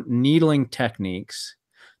different needling techniques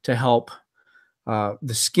to help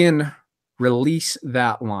the skin release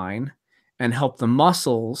that line and help the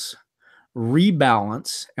muscles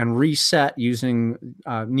rebalance and reset using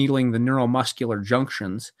needling the neuromuscular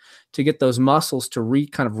junctions to get those muscles to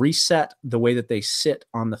kind of reset the way that they sit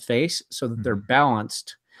on the face so that they're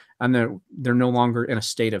balanced and they're no longer in a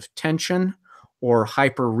state of tension or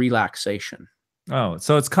hyper relaxation. Oh,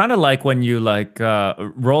 so it's kind of like when you like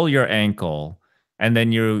roll your ankle and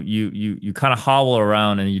then you kind of hobble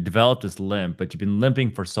around and you develop this limp, but you've been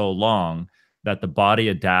limping for so long that the body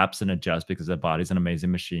adapts and adjusts because the body's an amazing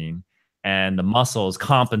machine. And the muscles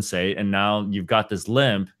compensate, and now you've got this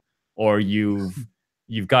limp, or you've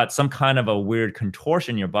got some kind of a weird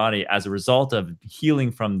contortion in your body as a result of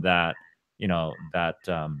healing from that,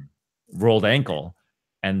 rolled ankle,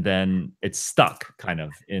 and then it's stuck kind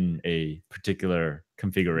of in a particular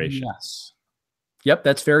configuration. Yes. Yep,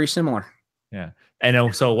 that's very similar. Yeah.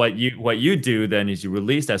 And so what you do then is you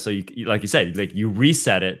release that. So you like you said, like you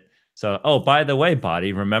reset it. So, oh, by the way,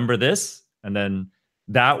 body, remember this? And then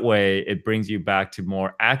that way, it brings you back to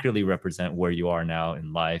more accurately represent where you are now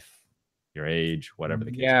in life, your age, whatever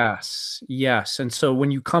the case. Yes, yes. And so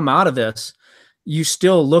when you come out of this, you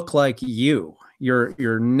still look like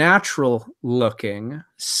your natural looking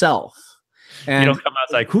self. And you don't come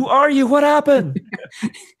out like, who are you? What happened?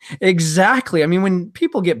 Exactly. I mean, when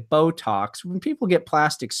people get Botox, when people get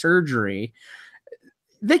plastic surgery,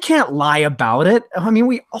 they can't lie about it. I mean,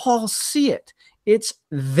 we all see it. It's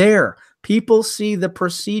there. People see the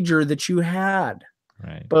procedure that you had.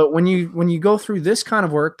 Right. But when you go through this kind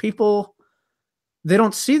of work, people, they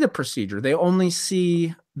don't see the procedure. They only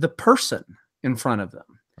see the person in front of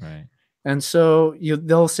them. Right. And so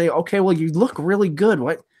they'll say, okay, well, you look really good.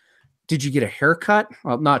 What, did you get a haircut?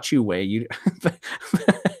 Well, not you, Wei.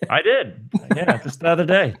 I did. Yeah, just the other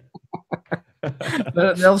day.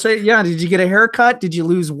 They'll say, yeah, did you get a haircut? Did you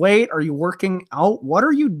lose weight? Are you working out? What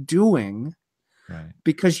are you doing? Right.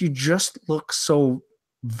 Because you just look so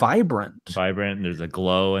vibrant. And there's a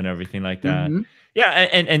glow and everything like that. Mm-hmm. Yeah,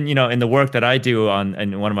 and in the work that I do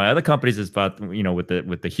and one of my other companies is about with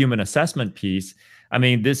the human assessment piece. I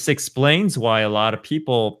mean, this explains why a lot of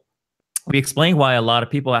people. We explain why a lot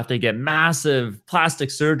of people after they get massive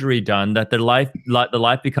plastic surgery done, that the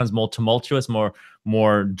life becomes more tumultuous,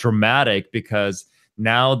 more dramatic, because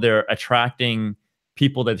now they're attracting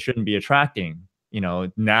people that shouldn't be attracting,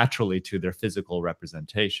 naturally to their physical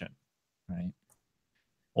representation, right?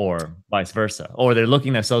 Or vice versa. Or they're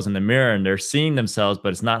looking at themselves in the mirror and they're seeing themselves, but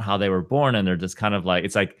it's not how they were born, and they're just kind of like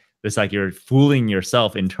it's like you're fooling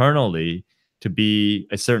yourself internally to be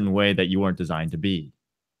a certain way that you weren't designed to be.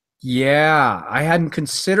 Yeah, I hadn't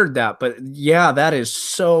considered that, but yeah, that is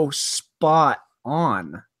so spot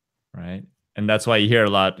on. Right. And that's why you hear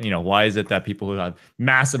a lot, why is it that people who have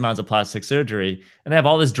massive amounts of plastic surgery and they have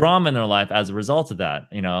all this drama in their life as a result of that,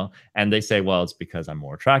 and they say, well, it's because I'm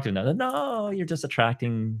more attractive now. No, you're just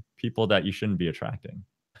attracting people that you shouldn't be attracting,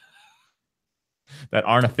 that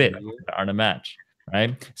aren't a fit, that aren't a match.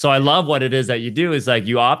 Right. So I love what it is that you do is like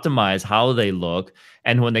you optimize how they look.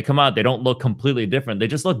 And when they come out, they don't look completely different. They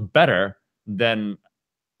just look better than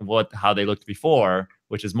how they looked before,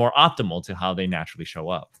 which is more optimal to how they naturally show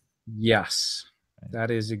up. Yes,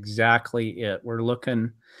 that is exactly it. We're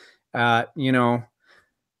looking at,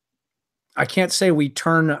 I can't say we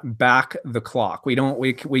turn back the clock.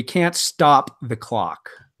 We can't stop the clock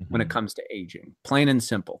when it comes to aging, plain and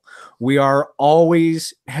simple. We are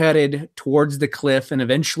always headed towards the cliff, and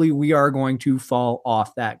eventually we are going to fall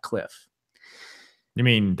off that cliff. You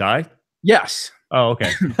mean die? Yes. Oh, okay.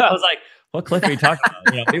 I was like, what cliff are you talking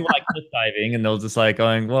about? People like cliff diving, and they'll just like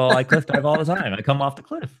going, well, I cliff dive all the time. I come off the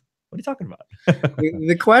cliff. What are you talking about?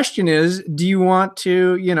 The question is, do you want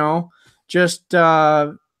to, just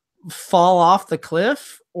fall off the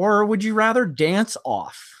cliff, or would you rather dance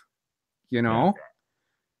off? Yeah.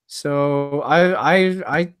 So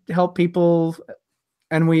I help people,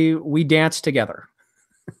 and we dance together.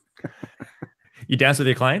 You dance with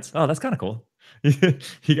your clients? Oh, that's kind of cool.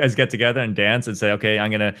 You guys get together and dance and say, okay, I'm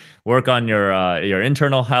going to work on your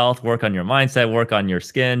internal health, work on your mindset, work on your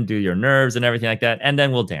skin, do your nerves and everything like that. And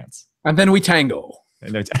then we'll dance. And then we tango.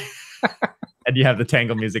 And you have the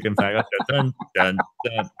tango music in fact. Dun, dun,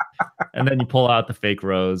 dun. And then you pull out the fake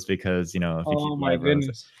rose because, if you keep my goodness.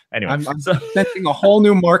 Roses. Anyway, I'm sensing a whole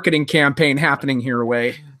new marketing campaign happening here,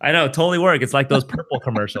 Wei. I know, totally work. It's like those purple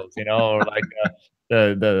commercials, or like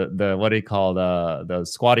the what do you call the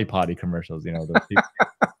squatty potty commercials,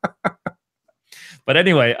 But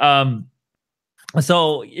anyway,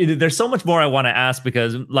 So there's so much more I want to ask,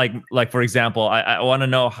 because like for example, I want to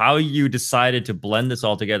know how you decided to blend this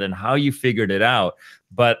all together and how you figured it out.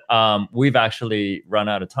 But we've actually run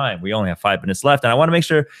out of time. We only have 5 minutes left, and I want to make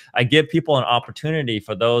sure I give people an opportunity,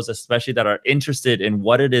 for those especially that are interested in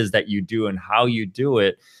what it is that you do and how you do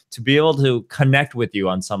it, to be able to connect with you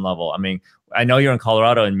on some level. I mean, I know you're in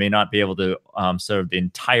Colorado and may not be able to serve the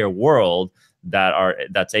entire world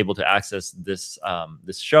that's able to access this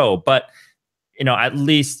this show, but at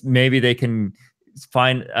least maybe they can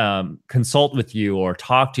find consult with you or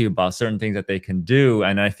talk to you about certain things that they can do.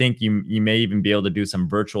 And I think you may even be able to do some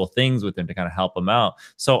virtual things with them to kind of help them out.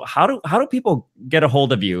 So how do people get a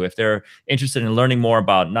hold of you if they're interested in learning more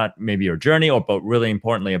about not maybe your journey, but really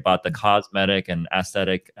importantly about the cosmetic and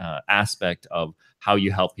aesthetic aspect of how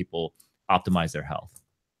you help people optimize their health?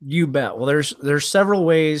 You bet. Well, there's several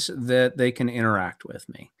ways that they can interact with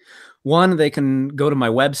me. One, they can go to my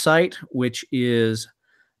website, which is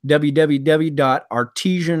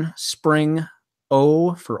www.artesianspring,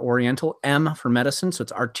 O for Oriental, M for medicine. So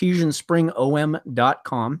it's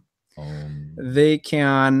artesianspringom.com. They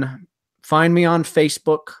can find me on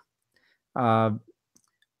Facebook. I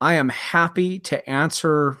am happy to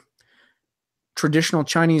answer traditional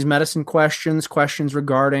Chinese medicine questions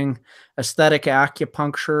regarding aesthetic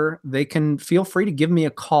acupuncture. They can feel free to give me a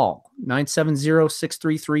call,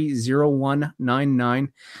 970-633-0199. And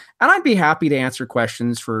I'd be happy to answer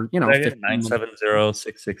questions for,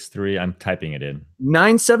 970-663. I'm typing it in.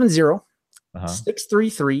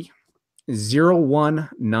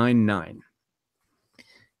 970-633-0199.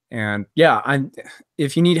 And yeah,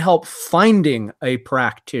 if you need help finding a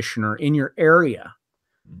practitioner in your area,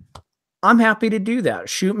 I'm happy to do that.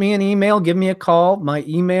 Shoot me an email, give me a call. My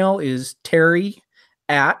email is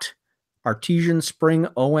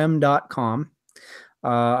terry@artesianspringom.com.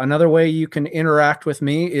 Another way you can interact with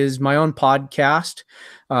me is my own podcast,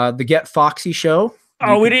 the Get Foxy Show.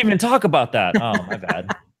 Oh, we didn't even talk about that. Oh, my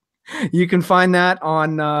bad. You can find that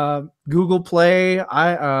on Google Play,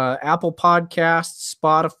 Apple Podcasts,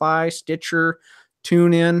 Spotify, Stitcher,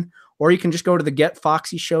 TuneIn, or you can just go to the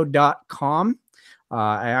getfoxyshow.com.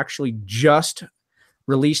 I actually just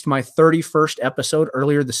released my 31st episode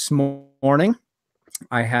earlier this morning.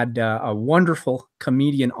 I had a wonderful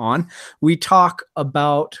comedian on. We talk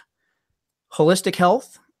about holistic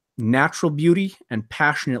health, natural beauty, and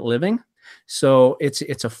passionate living. So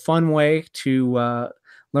it's a fun way to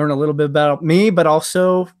learn a little bit about me, but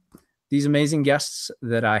also these amazing guests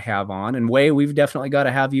that I have on. And Wei, we've definitely got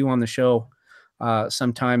to have you on the show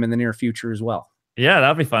sometime in the near future as well. Yeah,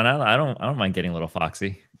 that'd be fun. I don't mind getting a little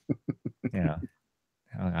foxy. How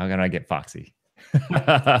can I get foxy?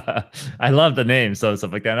 I love the name, so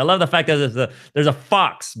stuff like that. And I love the fact that there's a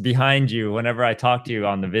fox behind you whenever I talk to you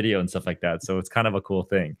on the video and stuff like that. So it's kind of a cool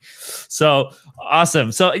thing. So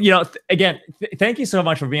awesome. So again, thank you so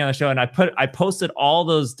much for being on the show. And I posted all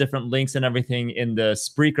those different links and everything in the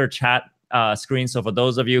Spreaker chat screen. So for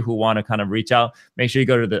those of you who want to kind of reach out, make sure you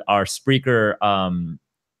go to our Spreaker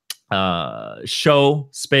show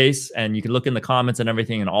space, and you can look in the comments and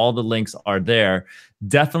everything, and all the links are there.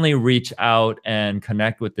 Definitely reach out and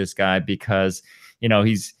connect with this guy, because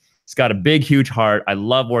he's got a big, huge heart. I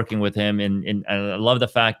love working with him, and I love the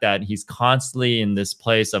fact that he's constantly in this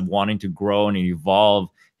place of wanting to grow and evolve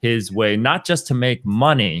his way, not just to make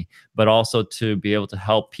money, but also to be able to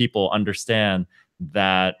help people understand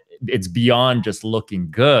that it's beyond just looking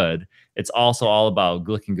good. It's also all about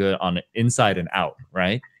looking good on the inside and out,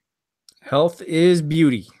 right? Health is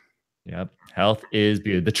beauty. Yep. Health is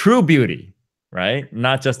beauty. The true beauty, right?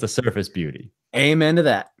 Not just the surface beauty. Amen to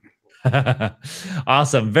that.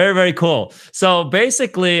 Awesome. Very, very cool. So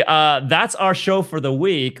basically, that's our show for the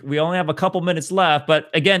week. We only have a couple minutes left. But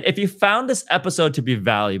again, if you found this episode to be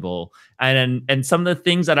valuable, and some of the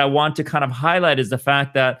things that I want to kind of highlight is the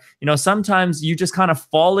fact that, sometimes you just kind of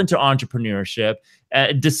fall into entrepreneurship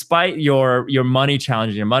despite your money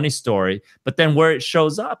challenge, your money story. But then where it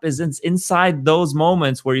shows up is inside those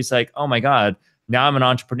moments where you say, oh my God, now I'm an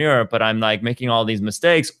entrepreneur, but I'm like making all these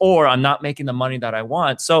mistakes, or I'm not making the money that I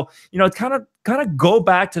want. So, kind of go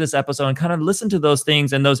back to this episode and kind of listen to those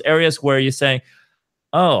things and those areas where you say,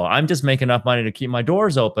 oh, I'm just making enough money to keep my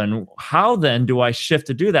doors open. How then do I shift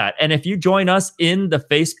to do that? And if you join us in the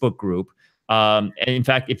Facebook group, and in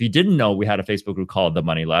fact, if you didn't know, we had a Facebook group called The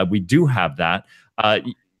Money Lab. We do have that.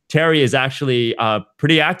 Terry is actually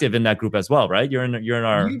pretty active in that group as well, right? You're in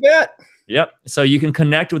our. You bet. Yep. So you can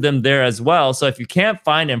connect with him there as well. So if you can't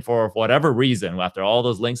find him for whatever reason, after all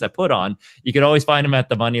those links I put on, you can always find him at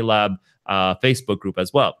the Money Lab Facebook group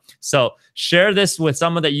as well. So share this with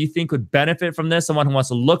someone that you think would benefit from this, someone who wants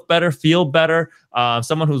to look better, feel better,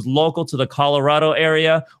 someone who's local to the Colorado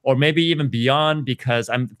area, or maybe even beyond, because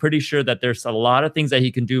I'm pretty sure that there's a lot of things that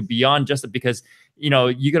he can do beyond just because, you know,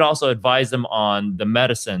 you could also advise them on the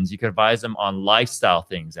medicines. You could advise them on lifestyle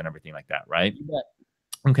things and everything like that, right?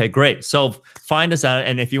 Okay, great. So find us out.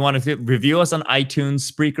 And if you want to review us on iTunes,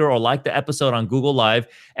 Spreaker, or like the episode on Google Live.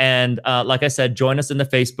 And like I said, join us in the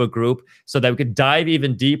Facebook group so that we could dive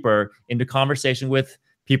even deeper into conversation with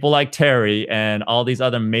people like Terry and all these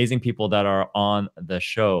other amazing people that are on the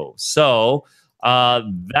show. So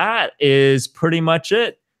that is pretty much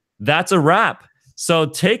it. That's a wrap. So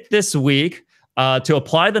take this week to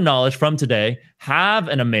apply the knowledge from today. Have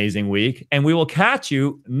an amazing week. And we will catch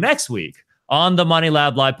you next week on the Money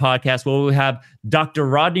Lab Live podcast, where we have Dr.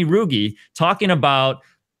 Rodney Rugi talking about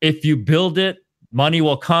if you build it, money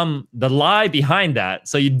will come, the lie behind that.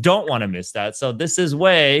 So you don't want to miss that. So this is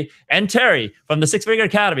Wei and Terry from the Six Figure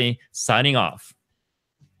Academy signing off.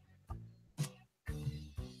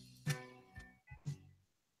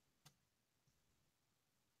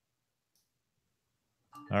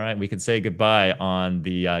 All right, we can say goodbye on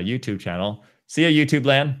the YouTube channel. See you, YouTube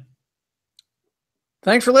land.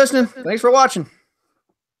 Thanks for listening. Thanks for watching.